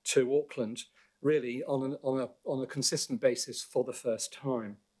content to Auckland, really on a consistent basis for the first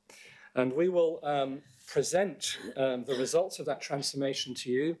time. And we will present the results of that transformation to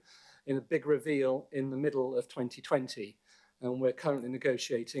you in a big reveal in the middle of 2020. And we're currently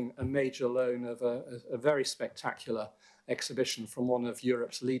negotiating a major loan of a very spectacular exhibition from one of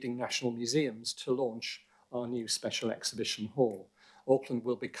Europe's leading national museums to launch our new special exhibition hall. Auckland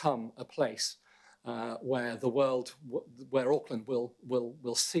will become a place where Auckland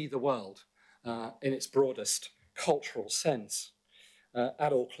will see the world in its broadest cultural sense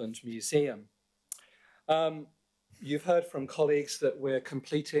at Auckland Museum. You've heard from colleagues that we're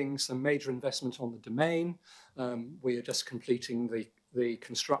completing some major investment on the domain. We are just completing the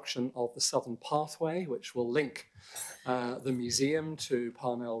construction of the Southern Pathway, which will link the museum to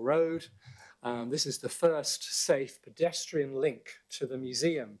Parnell Road. This is the first safe pedestrian link to the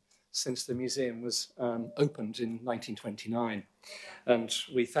museum since the museum was opened in 1929. And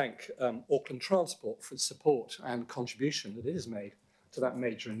we thank Auckland Transport for its support and contribution that it has made to that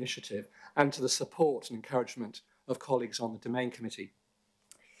major initiative, and to the support and encouragement of colleagues on the Domain Committee.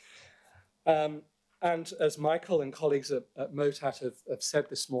 And as Michael and colleagues at MOTAT have said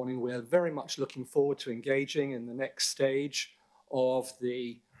this morning, we're very much looking forward to engaging in the next stage of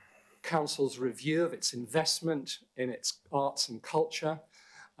the Council's review of its investment in its arts and culture.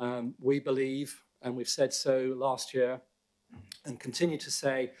 We believe, and we've said so last year, and continue to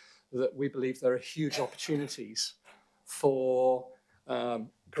say, that we believe there are huge opportunities for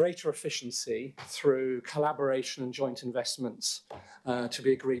greater efficiency through collaboration and joint investments to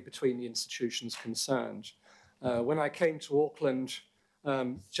be agreed between the institutions concerned. When I came to Auckland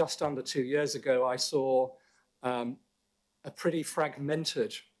just under 2 years ago, I saw a pretty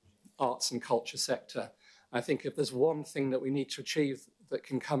fragmented arts and culture sector. I think if there's one thing that we need to achieve that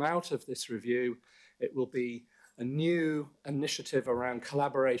can come out of this review, it will be a new initiative around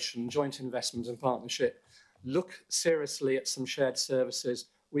collaboration, joint investment and partnership. Look seriously at some shared services.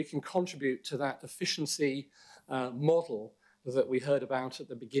 We can contribute to that efficiency model that we heard about at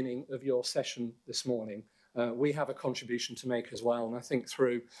the beginning of your session this morning. We have a contribution to make as well, and I think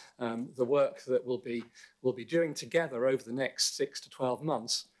through the work that we'll be doing together over the next 6 to 12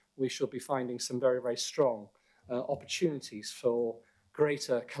 months, we should be finding some very, very strong opportunities for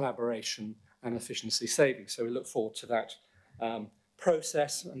greater collaboration and efficiency savings. So we look forward to that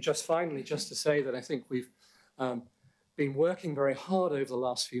process. And just finally, just to say that I think we've been working very hard over the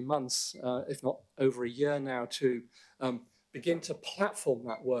last few months, if not over a year now, to begin to platform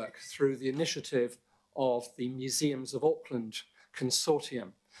that work through the initiative of the Museums of Auckland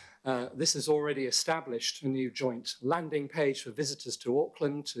Consortium. This has already established a new joint landing page for visitors to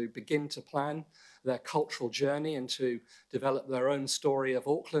Auckland to begin to plan their cultural journey and to develop their own story of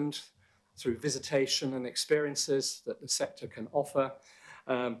Auckland through visitation and experiences that the sector can offer.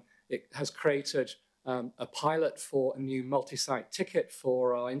 It has created a pilot for a new multi-site ticket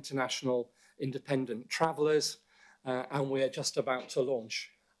for our international independent travellers, and we're just about to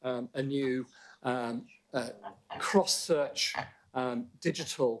launch a new cross-search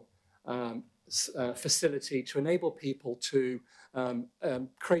digital facility to enable people to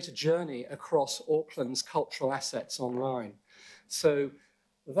create a journey across Auckland's cultural assets online. So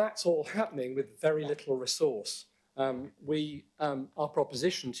that's all happening with very little resource. Our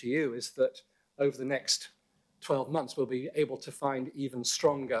proposition to you is that over the next 12 months, we'll be able to find even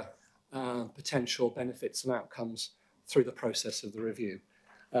stronger potential benefits and outcomes through the process of the review.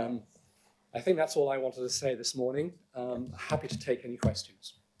 I think that's all I wanted to say this morning. Happy to take any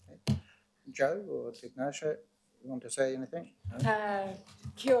questions. Joe or Ignacio, you want to say anything? No?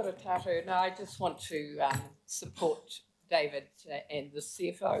 Kia ora tātou. No, I just want to support David and the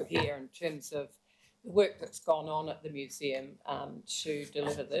CFO here in terms of the work that's gone on at the museum to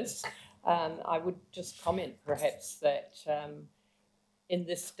deliver this. I would just comment perhaps that in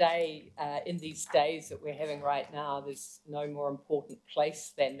these days that we're having right now, there's no more important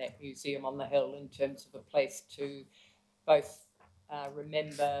place than that museum on the hill in terms of a place to both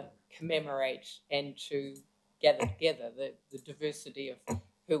remember, commemorate, and to gather together the diversity of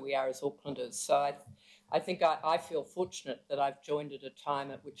who we are as Aucklanders. So I think I feel fortunate that I've joined at a time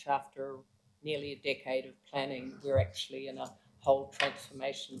at which, after nearly a decade of planning, we're actually in a whole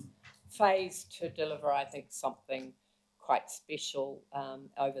transformation phase to deliver, I think, something quite special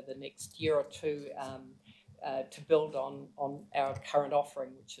over the next year or two to build on our current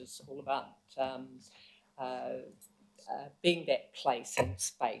offering, which is all about being that place and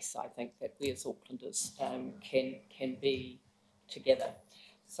space, I think, that we as Aucklanders can be together.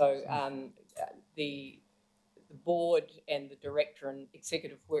 So the board and the director and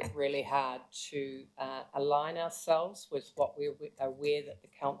executive work really hard to align ourselves with what we're aware that the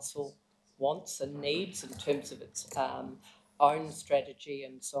council wants and needs in terms of its own strategy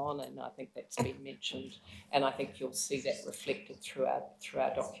and so on, and I think that's been mentioned, and I think you'll see that reflected through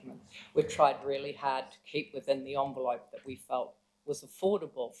our document. We've tried really hard to keep within the envelope that we felt was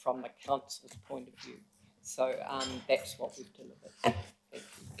affordable from the council's point of view. So that's what we've delivered. Thank you.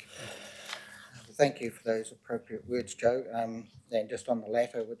 Thank you for those appropriate words, Joe. And just on the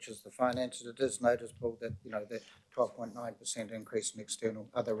latter, which is the finances, it is noticeable that the 12.9% increase in external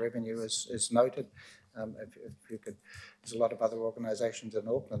other revenue is noted. If you could, there's a lot of other organisations in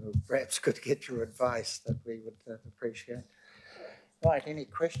Auckland who perhaps could get your advice that we would appreciate. Right, any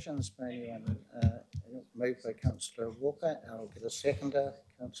questions by anyone? Moved by Councillor Walker. I'll get a seconder.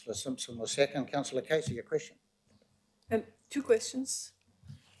 Councillor Simpson will second. Councillor Casey, your question. 2 questions.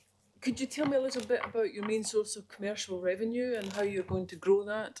 Could you tell me a little bit about your main source of commercial revenue and how you're going to grow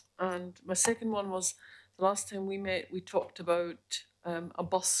that? And my second one was, the last time we met, we talked about a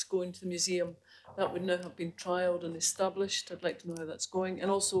bus going to the museum. That would now have been trialled and established. I'd like to know how that's going.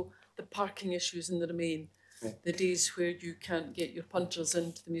 And also the parking issues in the Domain. Yeah. The days where you can't get your punters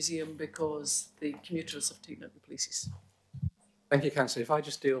into the museum because the commuters have taken up the places. Thank you, Councillor. If I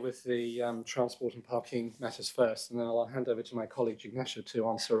just deal with the transport and parking matters first, and then I'll hand over to my colleague Ignatia to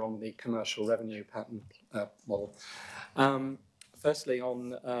answer on the commercial revenue pattern model. Firstly,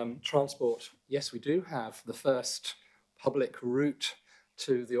 on transport, yes, we do have the first public route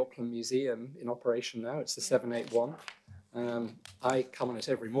to the Auckland Museum in operation now. It's the 781. I come on it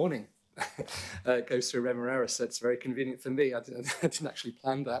every morning. It goes through Remuera, so it's very convenient for me. I didn't actually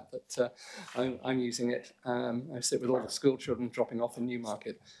plan that, but I'm using it. I sit with all the school children dropping off in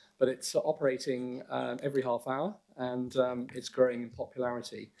Newmarket. But it's operating every half hour, and it's growing in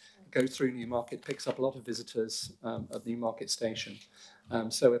popularity. It goes through Newmarket, picks up a lot of visitors at Newmarket Station.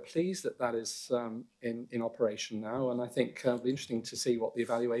 So we're pleased that that is in operation now, and I think it'll be interesting to see what the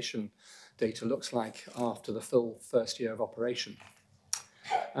evaluation data looks like after the full first year of operation.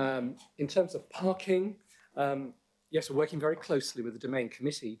 In terms of parking, yes, we're working very closely with the Domain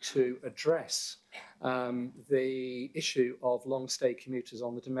Committee to address the issue of long-stay commuters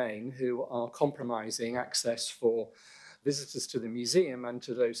on the Domain who are compromising access for visitors to the museum and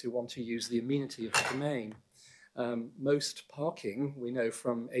to those who want to use the amenity of the Domain. Most parking, we know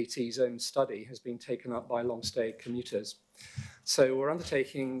from AT's own study, has been taken up by long-stay commuters. So we're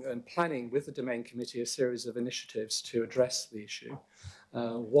undertaking and planning with the Domain Committee a series of initiatives to address the issue.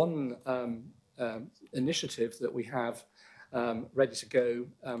 One initiative that we have ready to go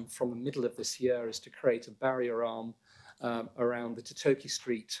from the middle of this year is to create a barrier arm around the Tatoki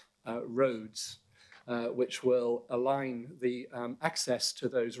Street roads, which will align the access to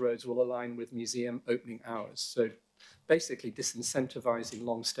those roads will align with museum opening hours. So basically disincentivizing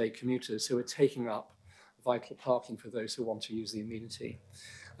long-stay commuters who are taking up vital parking for those who want to use the amenity.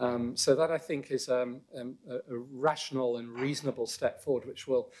 So that, I think, is a rational and reasonable step forward, which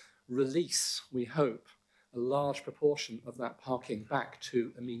will release, we hope, a large proportion of that parking back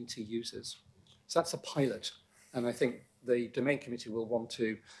to amenity users. So that's a pilot, and I think the Domain Committee will want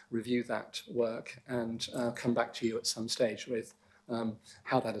to review that work and come back to you at some stage with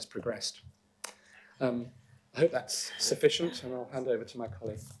how that has progressed. I hope that's sufficient, and I'll hand over to my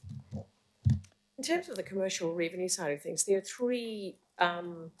colleague. In terms of the commercial revenue side of things, there are three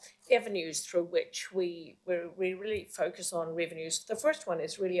avenues through which we really focus on revenues. The first one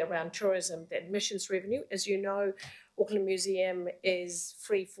is really around tourism, the admissions revenue. As you know, Auckland Museum is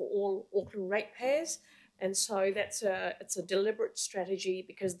free for all Auckland ratepayers, and so it's a deliberate strategy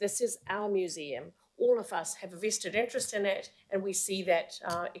because this is our museum. All of us have a vested interest in it, and we see that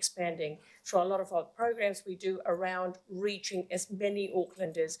expanding through a lot of our programs we do around reaching as many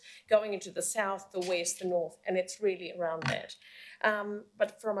Aucklanders, going into the south, the west, the north, and it's really around that.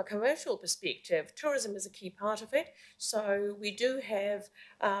 But from a commercial perspective, tourism is a key part of it. So we do have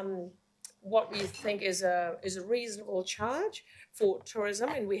what we think is a reasonable charge for tourism,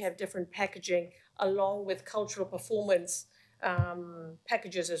 and we have different packaging along with cultural performance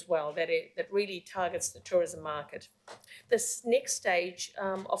packages as well that really targets the tourism market. This next stage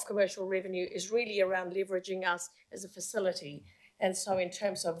of commercial revenue is really around leveraging us as a facility. And so in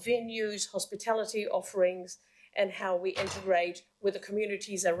terms of venues, hospitality offerings, and how we integrate with the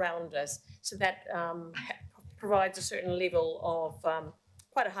communities around us. So that provides a certain level of,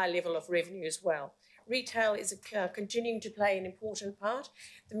 quite a high level of revenue as well. Retail is continuing to play an important part.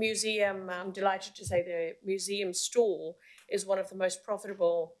 The museum, I'm delighted to say the museum store is one of the most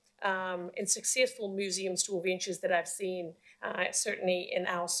profitable and successful museum store ventures that I've seen, certainly in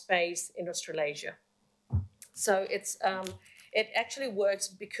our space in Australasia. So it actually works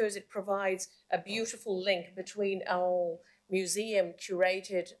because it provides a beautiful link between our museum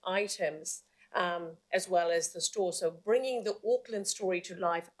curated items as well as the store. So bringing the Auckland story to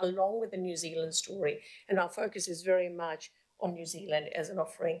life along with the New Zealand story. And our focus is very much on New Zealand as an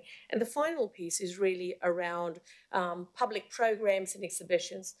offering. And the final piece is really around public programs and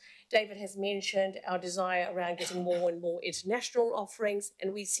exhibitions. David has mentioned our desire around getting more and more international offerings,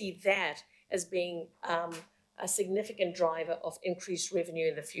 and we see that as being a significant driver of increased revenue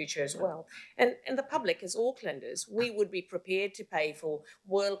in the future as well. And the public, as Aucklanders, we would be prepared to pay for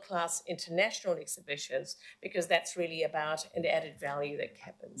world-class international exhibitions because that's really about an added value that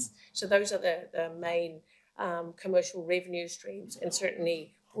happens. So those are the main commercial revenue streams, and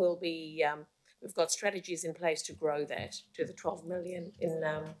certainly we'll be, we've got strategies in place to grow that to the 12 million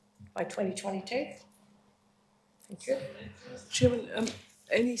by 2022. Thank you. Chairman,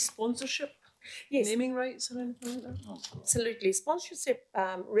 any sponsorship, Yes. naming rights or anything like that? Absolutely. Sponsorship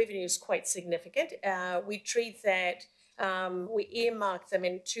revenue is quite significant. We treat that, we earmark them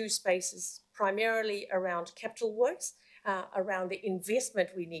in two spaces, primarily around capital works, around the investment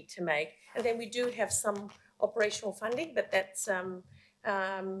we need to make. And then we do have some operational funding, but that's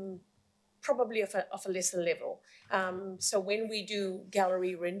probably of a lesser level. So when we do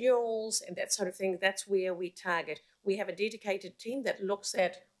gallery renewals and that sort of thing, that's where we target. We have a dedicated team that looks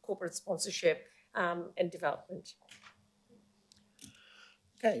at corporate sponsorship and development.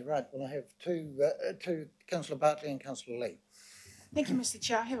 Okay, right. Well, I have two Councillor Bartley and Councillor Lee. Thank you, Mr.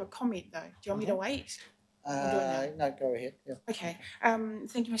 Chair. I have a comment though. Do you want me to wait? No, go ahead. Yeah. Okay.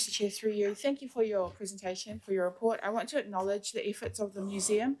 Thank you, Mr. Chair, through you. Thank you for your presentation, for your report. I want to acknowledge the efforts of the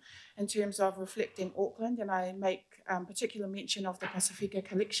museum in terms of reflecting Auckland, and I make particular mention of the Pacifica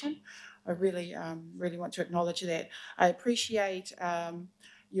collection. I really want to acknowledge that. I appreciate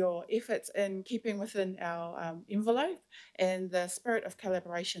your efforts in keeping within our envelope and the spirit of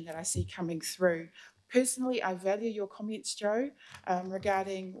collaboration that I see coming through. Personally, I value your comments, Joe,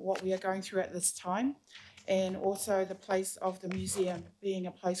 regarding what we are going through at this time, and also the place of the museum being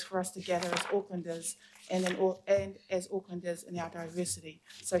a place for us to gather as Aucklanders and as Aucklanders in our diversity.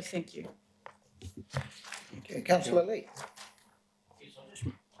 So thank you. Okay, Councillor Lee. Yes, I just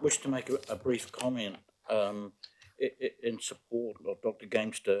wish to make a brief comment in support of Dr.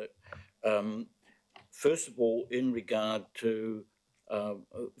 Gamester. First of all, in regard to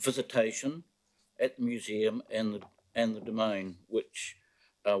visitation at the museum and the domain, which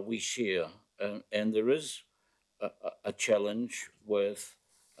we share. And there is a challenge with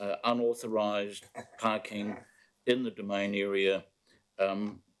unauthorised parking in the domain area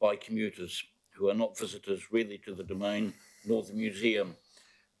by commuters who are not visitors really to the domain nor the museum.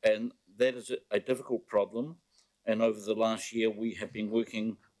 And that is a difficult problem. And over the last year, we have been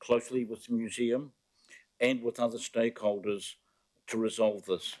working closely with the museum and with other stakeholders to resolve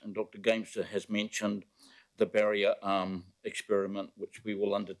this. And Dr. Gamester has mentioned the barrier arm experiment, which we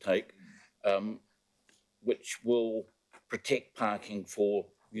will undertake, which will protect parking for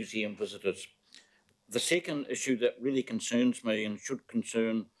museum visitors. The second issue that really concerns me and should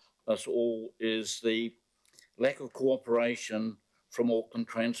concern us all is the lack of cooperation from Auckland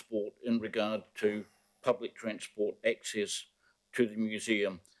Transport in regard to public transport access to the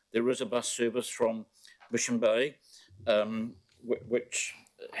museum. There is a bus service from Mission Bay, which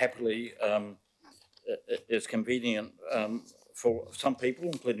happily is convenient for some people,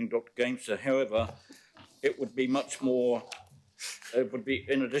 including Dr. Gamester. However, it would be much more, it would be,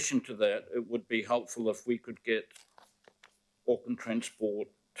 in addition to that, it would be helpful if we could get Auckland Transport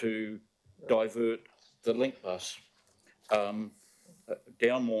to divert the link bus down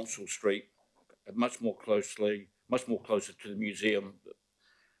Maunsell Street, much more closer to the museum.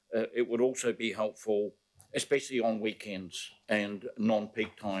 It would also be helpful, especially on weekends and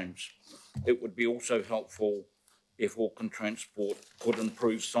non-peak times. It would be also helpful if Auckland Transport could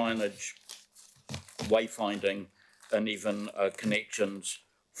improve signage, wayfinding, and even connections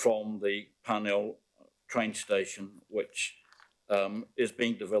from the Parnell train station, which is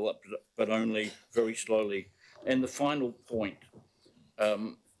being developed, but only very slowly. And the final point,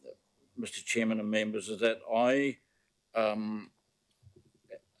 Mr. Chairman and members, is that I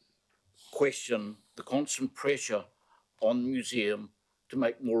question the constant pressure on the museum to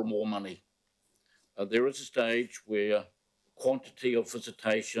make more and more money. There is a stage where quantity of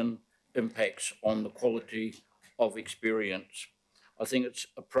visitation impacts on the quality of experience. I think it's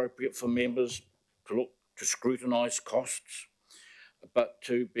appropriate for members to look to scrutinise costs, but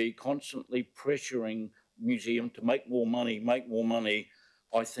to be constantly pressuring museum to make more money,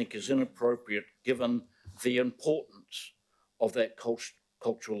 I think is inappropriate given the importance of that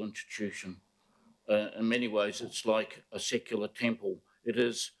cultural institution. In many ways, it's like a secular temple. It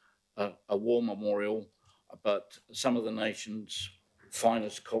is a war memorial, but some of the nation's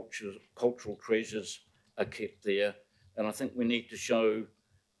finest cultural treasures are kept there. And I think we need to show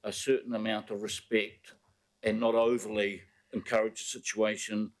a certain amount of respect and not overly encourage a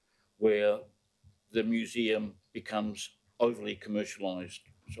situation where the museum becomes overly commercialised.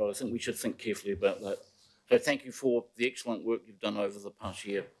 So I think we should think carefully about that. So thank you for the excellent work you've done over the past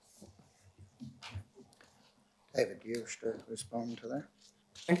year. David, do you wish to respond to that?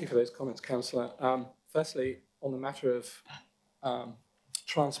 Thank you for those comments, Councillor. Firstly, on the matter of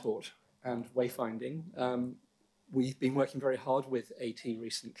transport and wayfinding, we've been working very hard with AT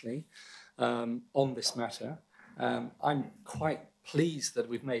recently on this matter. I'm quite pleased that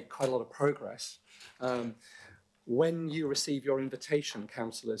we've made quite a lot of progress. When you receive your invitation,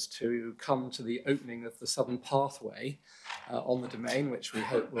 councillors, to come to the opening of the Southern Pathway, on the Domain, which we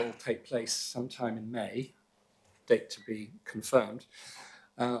hope will take place sometime in May, date to be confirmed.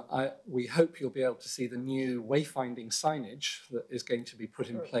 We hope you'll be able to see the new wayfinding signage that is going to be put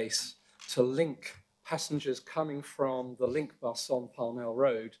in place to link passengers coming from the Link bus on Parnell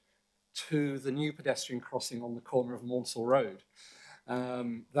Road to the new pedestrian crossing on the corner of Maunsell Road.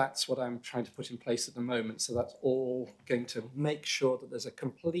 That's what I'm trying to put in place at the moment. So that's all going to make sure that there's a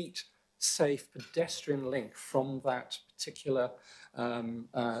complete, safe pedestrian link from that particular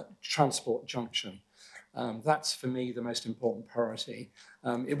transport junction. That's, for me, the most important priority.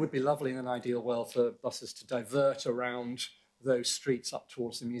 It would be lovely in an ideal world for buses to divert around those streets up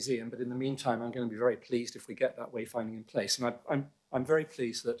towards the museum, but in the meantime, I'm going to be very pleased if we get that wayfinding in place. And I'm very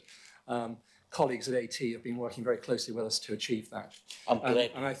pleased that colleagues at AT have been working very closely with us to achieve that. I'm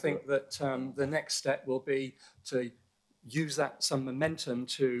glad. And I think that the next step will be to use some momentum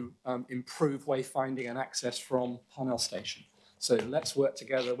to improve wayfinding and access from Parnell Station. So let's work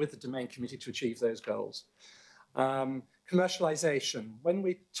together with the Domain Committee to achieve those goals. Commercialisation. When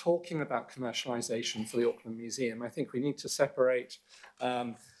we're talking about commercialisation for the Auckland Museum, I think we need to separate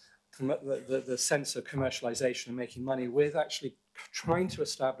the sense of commercialisation and making money with actually trying to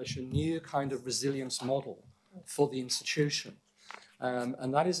establish a new kind of resilience model for the institution.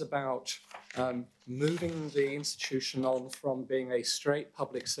 And that is about moving the institution on from being a straight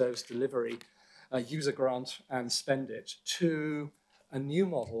public service delivery, user grant and spend it, to a new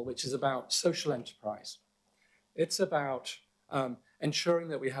model which is about social enterprise. It's about ensuring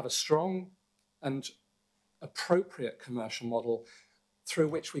that we have a strong and appropriate commercial model through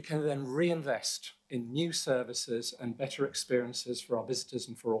which we can then reinvest in new services and better experiences for our visitors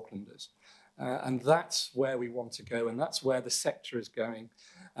and for Aucklanders. And that's where we want to go, and that's where the sector is going.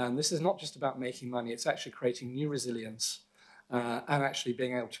 And this is not just about making money, it's actually creating new resilience and actually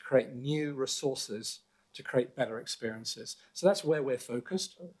being able to create new resources to create better experiences. So that's where we're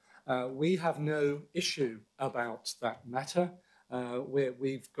focused. We have no issue about that matter.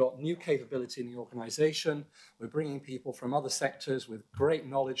 We've got new capability in the organisation. We're bringing people from other sectors with great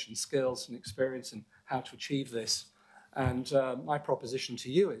knowledge and skills and experience in how to achieve this. And my proposition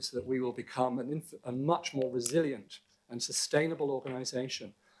to you is that we will become a much more resilient and sustainable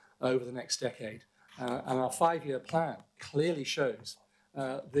organisation over the next decade. And our 5-year plan clearly shows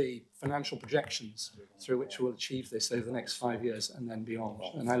the financial projections through which we'll achieve this over the next 5 years and then beyond.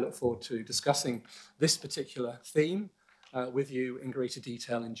 And I look forward to discussing this particular theme with you in greater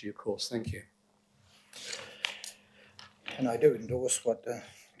detail in due course. Thank you. And I do endorse what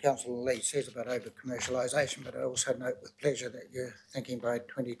Councillor Lee says about over-commercialisation, but I also note with pleasure that you're thinking by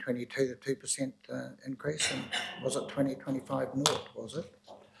 2022 the 2% increase, and was it 2025 naught, was it?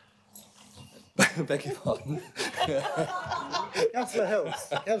 Beg your pardon. Councillor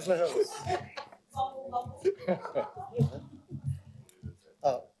Hills. Councillor Hills.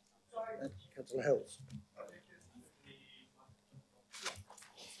 Oh, Councillor Hills.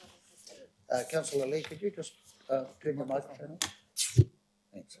 Councillor Lee, could you just turn your microphone on?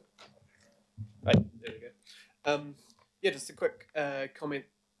 Thanks. Right, there we go. Yeah, just a quick comment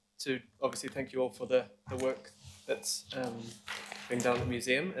to obviously thank you all for the work that's being done at the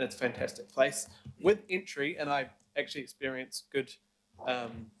museum, and it's a fantastic place. With entry, and I actually experienced the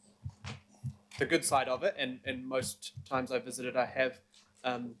good side of it, and most times I visited, I have,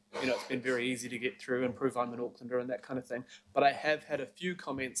 you know, it's been very easy to get through and prove I'm an Aucklander and that kind of thing. But I have had a few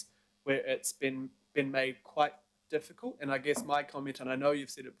comments where it's been made quite difficult, and I guess my comment, and I know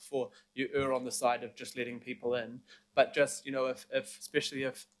you've said it before, you err on the side of just letting people in, but just, you know, if especially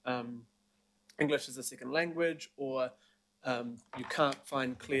if English is a second language, or you can't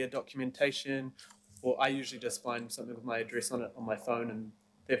find clear documentation, or I usually just find something with my address on it on my phone and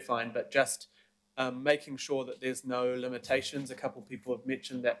they're fine, but just making sure that there's no limitations. A couple of people have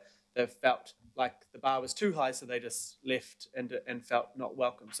mentioned that they've felt like the bar was too high, so they just left and felt not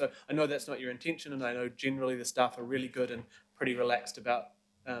welcome. So I know that's not your intention, and I know generally the staff are really good and pretty relaxed about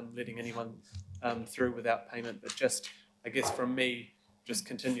letting anyone through without payment. But just, I guess from me, just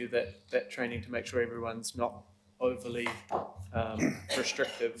continue that training to make sure everyone's not overly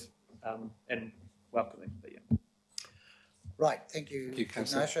restrictive and welcoming. But yeah. Right, thank you,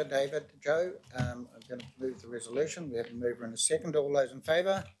 Ignatia, David, Joe. I'm going to move the resolution. We have a mover and a second. All those in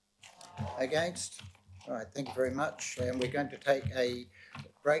favour? Against? All right, thank you very much. And we're going to take a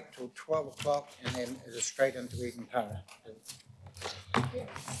break till 12 o'clock and then it is straight into Eden Para.